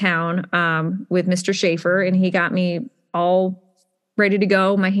in town with Mr. Schaefer, and he got me all ready to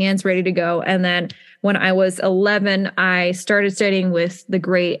go, my hands ready to go. And then when I was 11, I started studying with the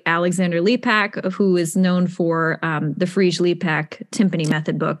great Alexander Lepak, who is known for the Friege Lepak timpani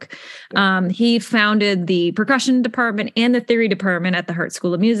method book. He founded the percussion department and the theory department at the Hart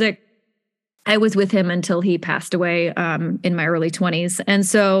School of Music. I was with him until he passed away in my early 20s. And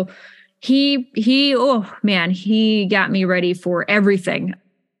so he got me ready for everything.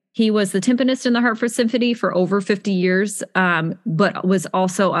 He was the timpanist in the Hartford Symphony for over 50 years, but was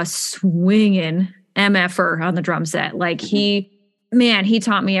also a swinging MFer on the drum set. Like he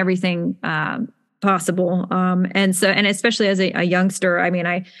taught me everything possible. And especially as a youngster, I mean,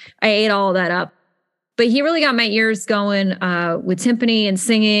 I ate all that up. But he really got my ears going with timpani and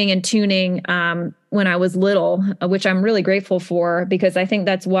singing and tuning when I was little, which I'm really grateful for, because I think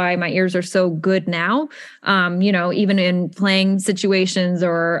that's why my ears are so good now. Even in playing situations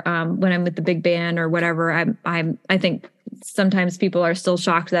or when I'm with the big band or whatever, I think sometimes people are still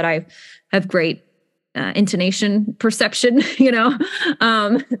shocked that I have great intonation perception,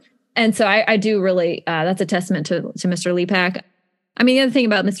 and so I do really. That's a testament to Mr. Lepak. I mean, the other thing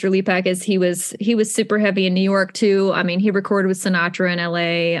about Mr. Lepak is he was super heavy in New York too. I mean, he recorded with Sinatra in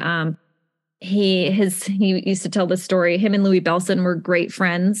LA. He used to tell the story. Him and Louis Bellson were great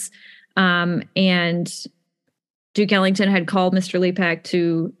friends. And Duke Ellington had called Mr. Lepak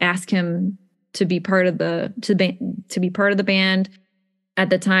to ask him to be part of the band. At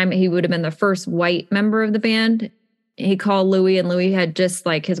the time, he would have been the first white member of the band. He called Louis, and Louis had just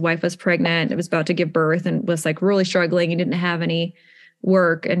like his wife was pregnant. It was about to give birth and was like really struggling. He didn't have any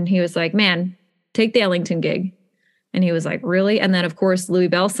work. And he was like, "Man, take the Ellington gig." And he was like, "Really?" And then of course, Louis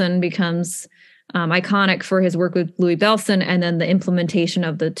Bellson becomes iconic for his work with Louis Bellson and then the implementation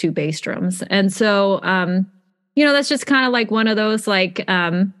of the two bass drums. And so, that's just kind of like one of those like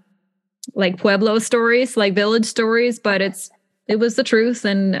Pueblo stories, like village stories, but it was the truth.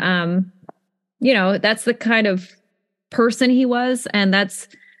 And, that's the kind of person he was. And that's,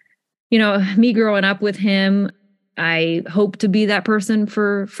 me growing up with him. I hope to be that person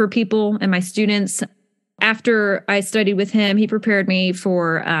for people and my students. After I studied with him, he prepared me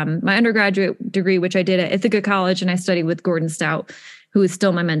for my undergraduate degree, which I did at Ithaca College, and I studied with Gordon Stout, who is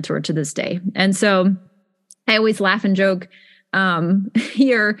still my mentor to this day. And so I always laugh and joke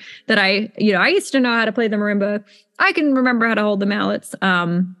here that I used to know how to play the marimba. I can remember how to hold the mallets.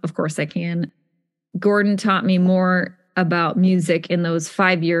 Of course I can. Gordon taught me more about music in those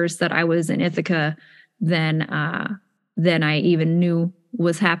 5 years that I was in Ithaca than I even knew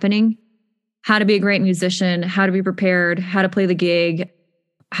was happening. How to be a great musician, how to be prepared, how to play the gig,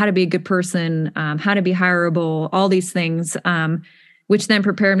 how to be a good person, how to be hireable, all these things, which then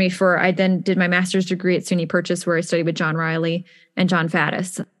prepared me for, I then did my master's degree at SUNY Purchase, where I studied with John Riley and John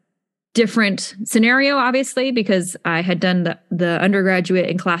Faddis. Different scenario, obviously, because I had done the undergraduate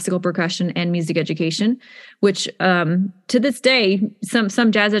in classical percussion and music education, which to this day,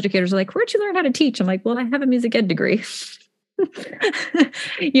 some jazz educators are like, "Where'd you learn how to teach?" I'm like, "Well, I have a music ed degree." And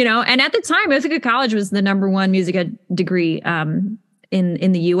at the time, Ithaca College was the number one music ed degree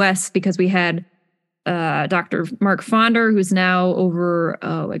in the US, because we had Dr. Mark Fonder, who's now over,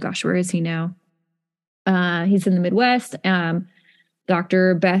 oh my gosh, where is he now? He's in the Midwest.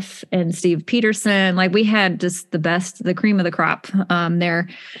 Dr. Beth and Steve Peterson, like we had just the cream of the crop there.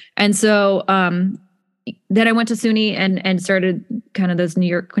 And so then I went to SUNY and started kind of those New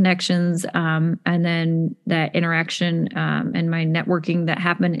York connections, and then that interaction and my networking that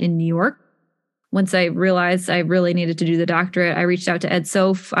happened in New York. Once I realized I really needed to do the doctorate, I reached out to Ed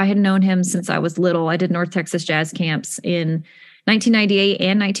Soph. I had known him since I was little. I did North Texas jazz camps in 1998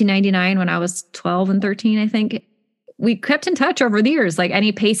 and 1999 when I was 12 and 13, I think. We kept in touch over the years. Like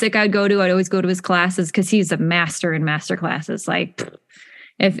any PASIC I'd go to, I'd always go to his classes because he's a master in master classes. Like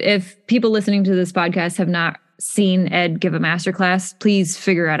if people listening to this podcast have not seen Ed give a master class, please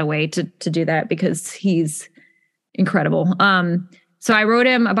figure out a way to do that because he's incredible. So I wrote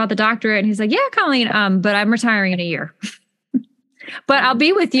him about the doctorate and he's like, yeah, Colleen, but I'm retiring in a year. But I'll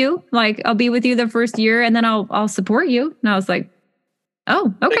be with you. Like I'll be with you the first year and then I'll support you. And I was like,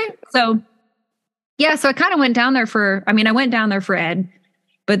 oh, okay. So yeah, so I kind of went down there I went down there for Ed,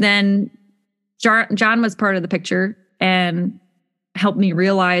 but then John was part of the picture and helped me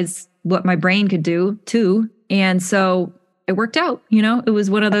realize what my brain could do too. And so it worked out, it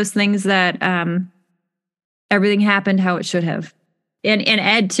was one of those things that everything happened how it should have. And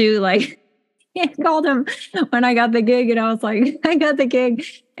Ed too, like I called him when I got the gig and I was like, I got the gig.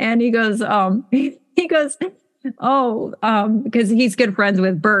 And he goes, because he's good friends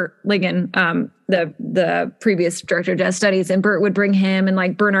with Bert Ligon, the previous director of jazz studies, and Bert would bring him and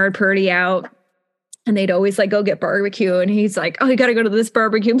like Bernard Purdy out and they'd always like go get barbecue. And he's like, oh, you got to go to this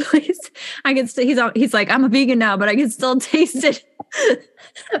barbecue place. He's like, I'm a vegan now, but I can still taste it.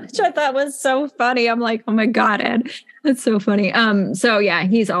 Which I thought was so funny. I'm like, oh my God, Ed, that's so funny. So yeah,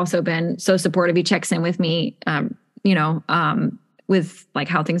 he's also been so supportive. He checks in with me, with like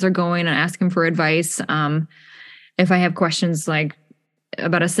how things are going and ask him for advice. If I have questions like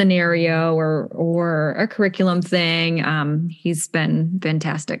about a scenario or a curriculum thing, he's been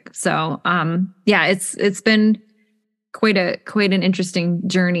fantastic. So yeah, it's been quite an interesting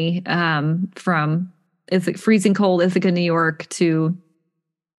journey from freezing cold Ithaca, New York to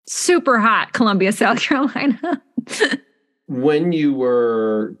super hot Columbia, South Carolina. When you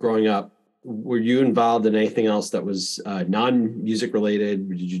were growing up, were you involved in anything else that was non-music related?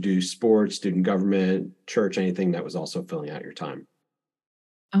 Did you do sports, student government, church, anything that was also filling out your time?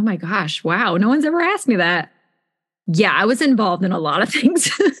 Oh my gosh. Wow. No one's ever asked me that. Yeah, I was involved in a lot of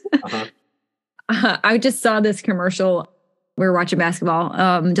things. I just saw this commercial. We were watching basketball,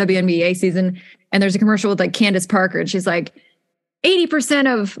 WNBA season, and there's a commercial with like Candace Parker, and she's like,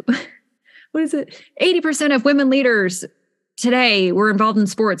 80% of, 80% of women leaders today were involved in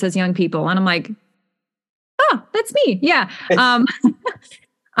sports as young people. And I'm like, oh, that's me. Yeah.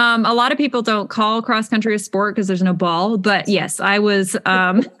 A lot of people don't call cross country a sport because there's no ball, but yes, I was.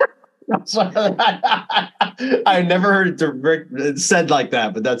 I never heard it said like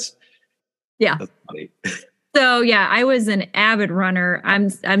that, but that's funny. So yeah, I was an avid runner.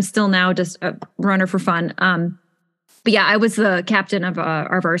 I'm still now just a runner for fun. But yeah, I was the captain of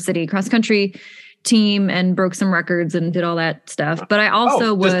our varsity cross country team and broke some records and did all that stuff. But I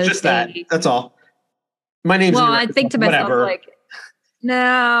also was just that. That's all. My name's. Well, I think to myself like,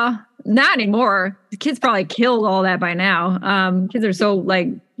 no, not anymore. The kids probably killed all that by now. Kids are so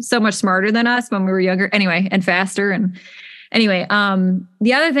much smarter than us when we were younger. Anyway, and faster. And anyway,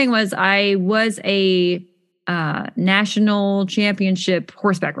 the other thing was I was a national championship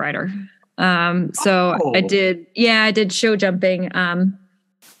horseback rider. So I did show jumping.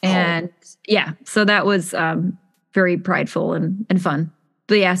 So that was very prideful and fun.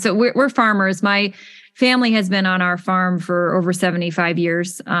 But yeah, so we're farmers. My family has been on our farm for over 75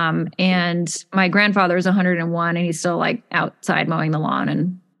 years. And my grandfather is 101 and he's still like outside mowing the lawn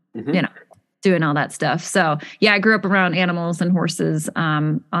and, doing all that stuff. So yeah, I grew up around animals and horses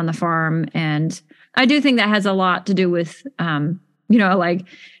on the farm. And I do think that has a lot to do with, like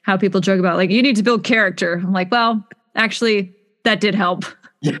how people joke about like, you need to build character. I'm like, well, actually that did help.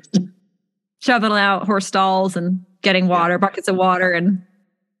 Yeah. Shoveling out horse stalls and getting water, buckets of water. And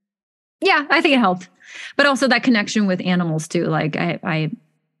yeah, I think it helped. But also that connection with animals too. Like I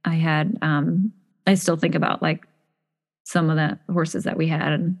had, I still think about like some of the horses that we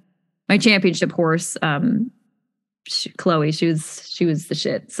had, and my championship horse, Chloe, she was the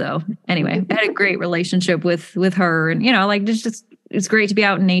shit. So anyway, I had a great relationship with her, and just it's great to be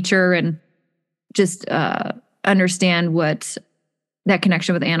out in nature and just understand what that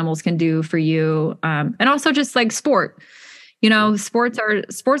connection with animals can do for you, and also just like sport. Sports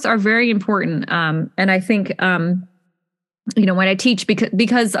are very important, and I think when I teach,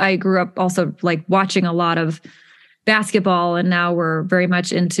 because I grew up also like watching a lot of basketball, and now we're very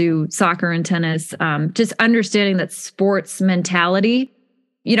much into soccer and tennis, just understanding that sports mentality.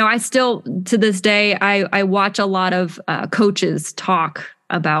 I still, to this day, I watch a lot of coaches talk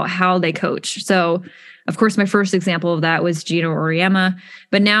about how they coach. So, of course, my first example of that was Gino Auriemma,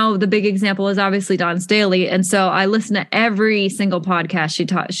 but now the big example is obviously Dawn Staley. And so I listen to every single podcast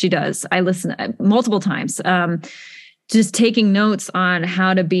she does. I listen multiple times, just taking notes on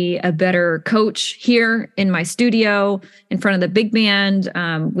how to be a better coach here in my studio, in front of the big band,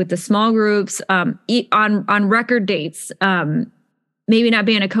 with the small groups, on record dates. Maybe not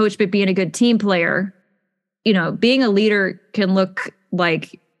being a coach, but being a good team player. Being a leader can look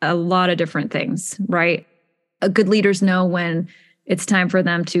like a lot of different things, right? Good leaders know when it's time for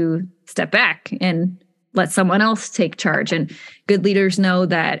them to step back and let someone else take charge. And good leaders know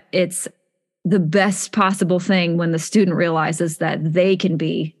that it's the best possible thing when the student realizes that they can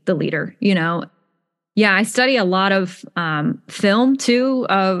be the leader. Yeah, I study a lot of film too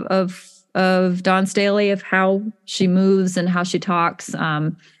of Dawn Staley, of how she moves and how she talks.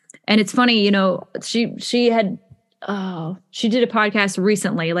 And it's funny, she did a podcast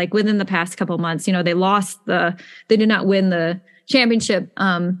recently, like within the past couple of months. They did not win the championship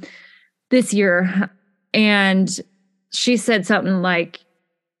this year. And she said something like,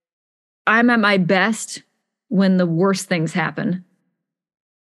 I'm at my best when the worst things happen.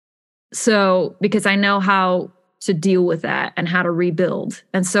 So, because I know how to deal with that and how to rebuild.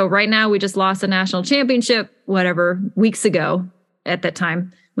 And so right now we just lost a national championship, weeks ago at that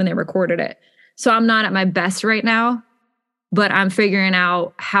time when they recorded it. So I'm not at my best right now, but I'm figuring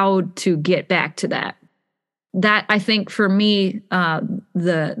out how to get back to that. That, I think, for me,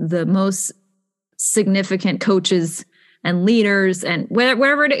 the most significant coaches and leaders, and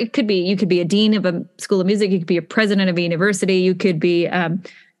wherever it could be. You could be a dean of a school of music. You could be a president of a university. You could be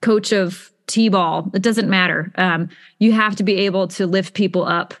coach of T-ball. It doesn't matter. You have to be able to lift people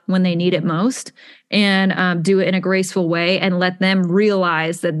up when they need it most, and do it in a graceful way, and let them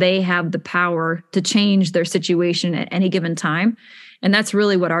realize that they have the power to change their situation at any given time. And that's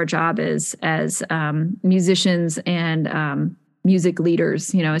really what our job is as musicians and music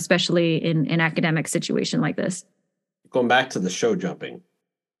leaders, especially in academic situation like this. Going back to the show jumping.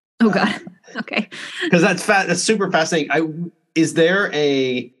 Oh God. Okay. Because that's super fascinating. Is there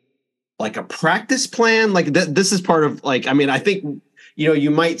a practice plan? Like this is part of I think,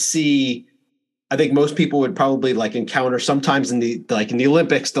 you might see, I think most people would probably encounter sometimes in the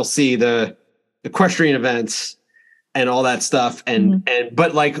Olympics, they'll see the equestrian events and all that stuff.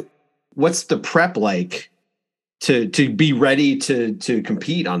 But what's the prep like to be ready to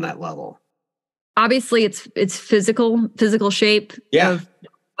compete on that level? Obviously it's physical shape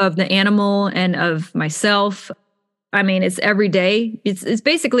of the animal and of myself. I mean, it's every day. It's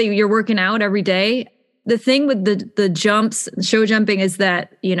basically you're working out every day. The thing with the jumps, show jumping, is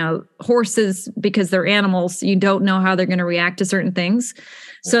that, horses, because they're animals, you don't know how they're going to react to certain things.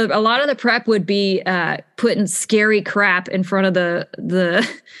 So a lot of the prep would be putting scary crap in front of the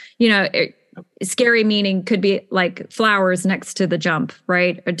scary meaning could be like flowers next to the jump,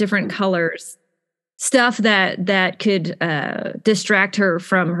 right? Or different colors. Stuff that could distract her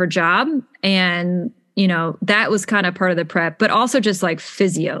from her job. And, that was kind of part of the prep, but also just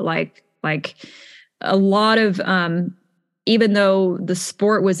physio, like a lot of, even though the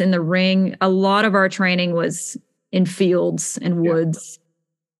sport was in the ring, a lot of our training was in fields and woods,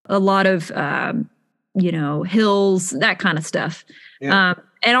 a lot of, hills, that kind of stuff. Yeah.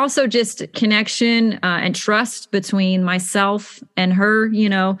 And also just connection and trust between myself and her,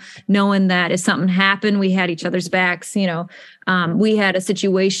 knowing that if something happened, we had each other's backs. We had a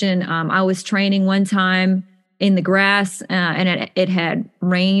situation. I was training one time in the grass and it had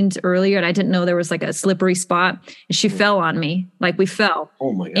rained earlier, and I didn't know there was a slippery spot. And she fell on me. We fell.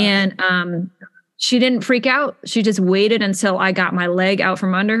 Oh my God. And she didn't freak out. She just waited until I got my leg out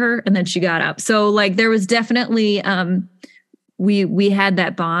from under her, and then she got up. So there was definitely, we had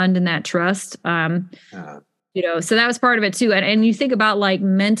that bond and that trust, so that was part of it too. And you think about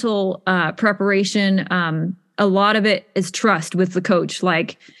mental preparation. A lot of it is trust with the coach.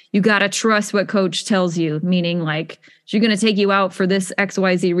 You got to trust what coach tells you, meaning she's going to take you out for this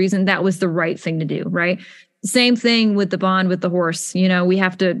XYZ reason. That was the right thing to do. Right. Same thing with the bond with the horse. We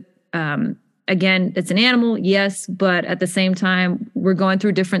have to, again, it's an animal. Yes. But at the same time, we're going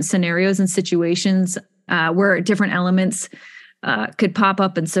through different scenarios and situations where different elements could pop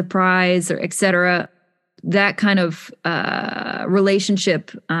up and surprise, or et cetera. That kind of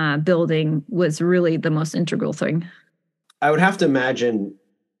relationship building was really the most integral thing. I would have to imagine,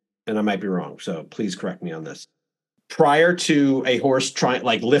 and I might be wrong, so please correct me on this. prior to a horse trying,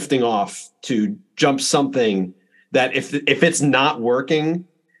 like lifting off to jump something, that if it's not working,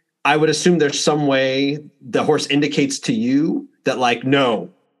 I would assume there's some way the horse indicates to you that like, no.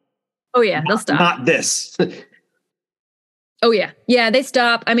 Oh yeah, they'll stop. Not this. Oh yeah. Yeah, they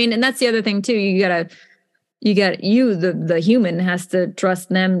stop. I mean, and that's the other thing too. The human has to trust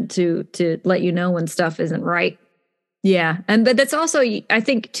them to let you know when stuff isn't right. Yeah. But that's also, I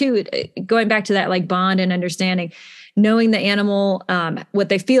think too, going back to that like bond and understanding, knowing the animal, what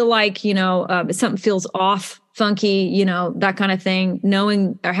they feel like, if something feels off, funky, that kind of thing,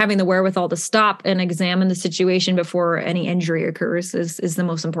 knowing or having the wherewithal to stop and examine the situation before any injury occurs is the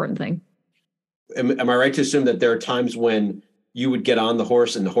most important thing. Am I right to assume that there are times when you would get on the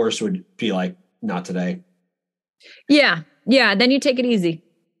horse and the horse would be like, not today? Yeah. Yeah. Then you take it easy.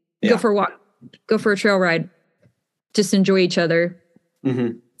 Yeah. Go for a walk. Go for a trail ride. Just enjoy each other.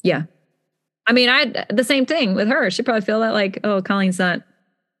 Mm-hmm. Yeah. I mean, the same thing with her. She'd probably feel that like, oh, Colleen's not,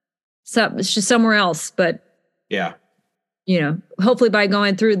 it's just somewhere else. But yeah, hopefully by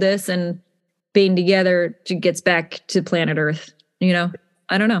going through this and being together, she gets back to planet Earth.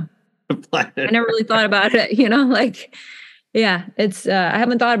 I don't know. I never really thought about it, yeah, it's, I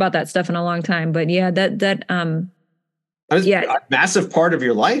haven't thought about that stuff in a long time, but yeah, a massive part of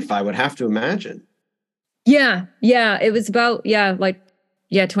your life, I would have to imagine. Yeah. Yeah. It was about,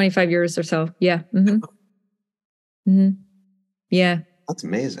 25 years or so. Yeah. Mm-hmm. Mm-hmm. Yeah. That's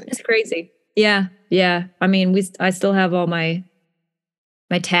amazing. It's crazy. Yeah. Yeah. I mean, I still have all my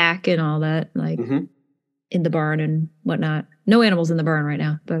tack and all that, like in the barn and whatnot. No animals in the barn right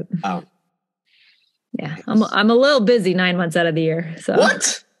now, but yeah, I'm a little busy 9 months out of the year. So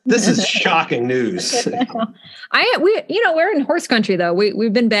what? This is shocking news. We're in horse country though.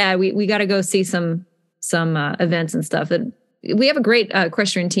 We've been bad. We got to go see some events and stuff. And we have a great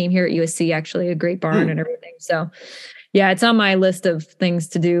equestrian team here at USC, actually, a great barn and everything. So yeah, it's on my list of things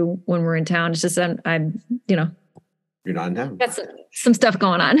to do when we're in town. It's just I'm you're not in town. Got some stuff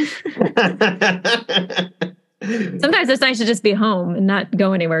going on. Sometimes it's nice to just be home and not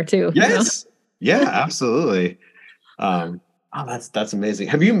go anywhere too. Yes. Yeah, absolutely. That's amazing.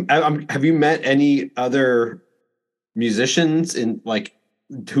 Have you met any other musicians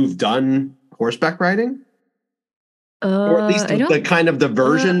who've done horseback riding? Or at least the kind of the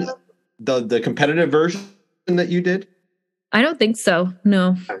version, the competitive version that you did? I don't think so.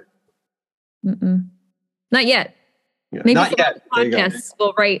 No. Mm-mm. Not yet. Yeah, maybe not yet. Podcasts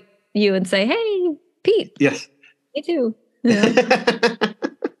will write you and say, "Hey, Pete." Yes. Me too. Yeah.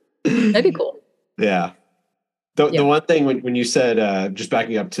 That'd be cool. Yeah. The one thing when you said just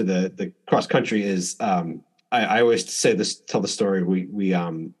backing up to the cross country is I always tell the story. We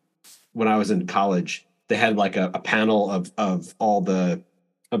when I was in college, they had like a panel of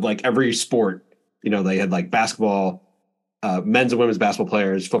like every sport. They had like basketball, men's and women's basketball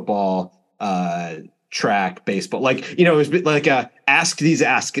players, football, track, baseball. It was like ask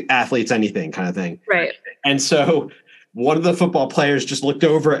athletes anything kind of thing. Right. And so one of the football players just looked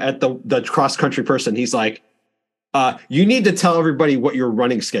over at the cross country person. He's like, you need to tell everybody what your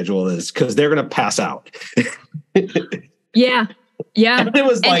running schedule is because they're going to pass out. Yeah. Yeah. And it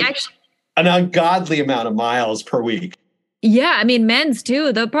was an ungodly amount of miles per week. Yeah. I mean, men's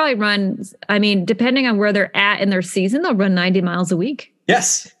too, they'll probably run, depending on where they're at in their season, they'll run 90 miles a week.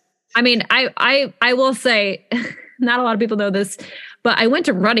 Yes. I mean, I will say, not a lot of people know this, but I went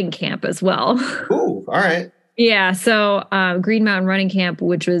to running camp as well. Ooh, all right. Yeah. So Green Mountain Running Camp,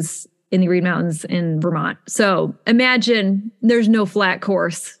 which was in the Green Mountains in Vermont. So imagine there's no flat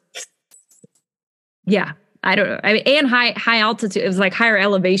course. Yeah. I don't know. And high altitude. It was like higher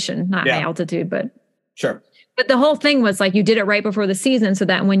elevation, not high altitude, but sure. But the whole thing was like you did it right before the season so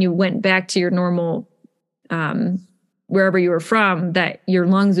that when you went back to your normal wherever you were from, that your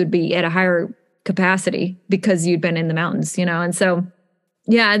lungs would be at a higher capacity because you'd been in the mountains, And so,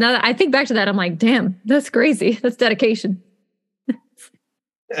 yeah, now I think back to that, I'm like, damn, that's crazy. That's dedication.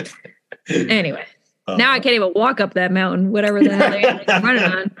 Anyway, now I can't even walk up that mountain, whatever the hell they're running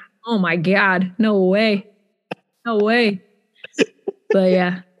on. Oh my God. No way. No way. But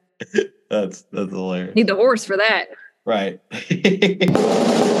yeah. That's hilarious. Need the horse for that. Right.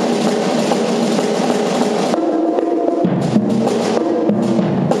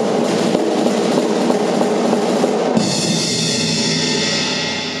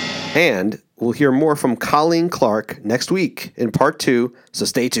 And we'll hear more from Colleen Clark next week in part 2, so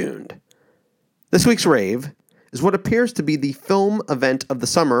stay tuned. This week's rave is what appears to be the film event of the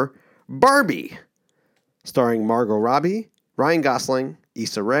summer, Barbie, starring Margot Robbie, Ryan Gosling,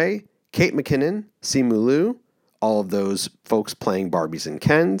 Issa Rae, Kate McKinnon, Simu Liu, all of those folks playing Barbies and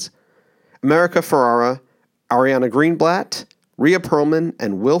Kens, America Ferrara, Ariana Greenblatt, Rhea Perlman,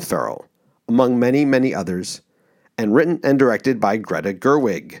 and Will Ferrell, among many, many others, and written and directed by Greta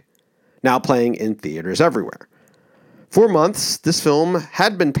Gerwig, now playing in theaters everywhere. For months, this film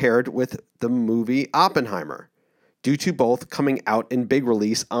had been paired with the movie Oppenheimer, due to both coming out in big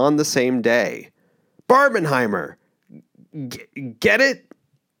release on the same day. Barbenheimer! Get it?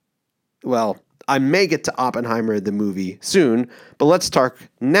 Well, I may get to Oppenheimer the movie soon, but let's talk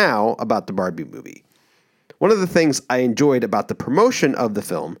now about the Barbie movie. One of the things I enjoyed about the promotion of the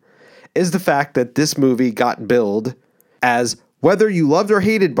film is the fact that this movie got billed as whether you loved or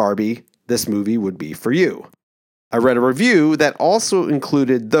hated Barbie, this movie would be for you. I read a review that also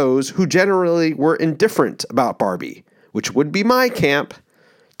included those who generally were indifferent about Barbie, which would be my camp,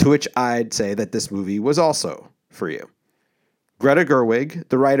 to which I'd say that this movie was also for you. Greta Gerwig,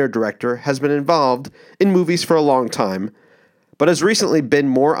 the writer-director, has been involved in movies for a long time, but has recently been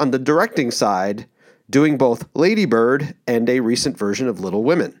more on the directing side, doing both Lady Bird and a recent version of Little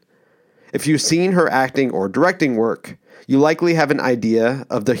Women. If you've seen her acting or directing work, you likely have an idea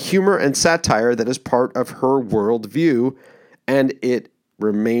of the humor and satire that is part of her worldview, and it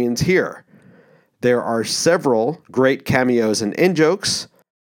remains here. There are several great cameos and in-jokes,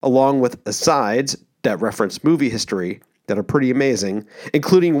 along with asides that reference movie history that are pretty amazing,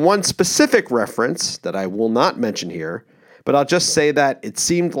 including one specific reference that I will not mention here, but I'll just say that it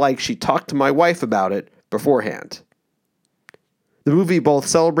seemed like she talked to my wife about it beforehand. The movie both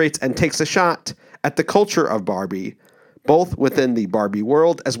celebrates and takes a shot at the culture of Barbie, both within the Barbie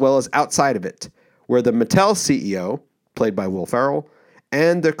world as well as outside of it, where the Mattel CEO, played by Will Ferrell,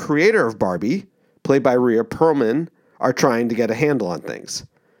 and the creator of Barbie, played by Rhea Perlman, are trying to get a handle on things.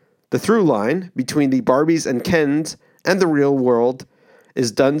 The through line between the Barbies and Kens and the real world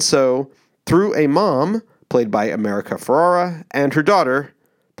is done so through a mom, played by America Ferrara, and her daughter,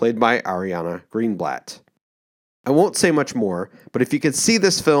 played by Ariana Greenblatt. I won't say much more, but if you could see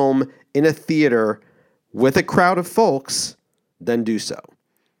this film in a theater with a crowd of folks, then do so.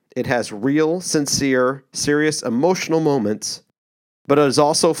 It has real, sincere, serious, emotional moments, but it is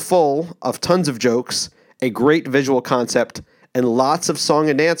also full of tons of jokes, a great visual concept, and lots of song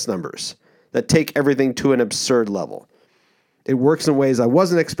and dance numbers that take everything to an absurd level. It works in ways I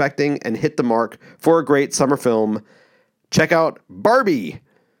wasn't expecting and hit the mark for a great summer film. Check out Barbie,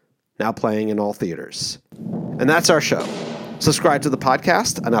 now playing in all theaters. And that's our show. Subscribe to the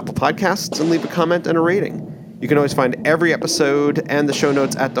podcast on Apple Podcasts and leave a comment and a rating. You can always find every episode and the show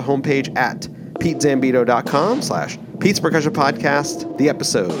notes at the homepage at petezambito.com/Pete's Percussion Podcast, the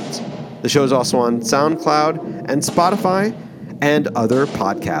episodes. The show is also on SoundCloud and Spotify and other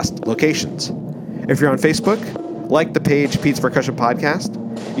podcast locations. If you're on Facebook, like the page Pete's Percussion Podcast.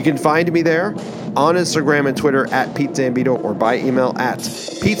 You can find me there on Instagram and Twitter at Pete Zambito or by email at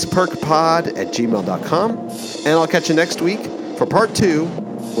petesperkpod@gmail.com. And I'll catch you next week for part 2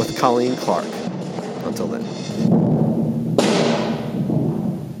 with Colleen Clark. Until then.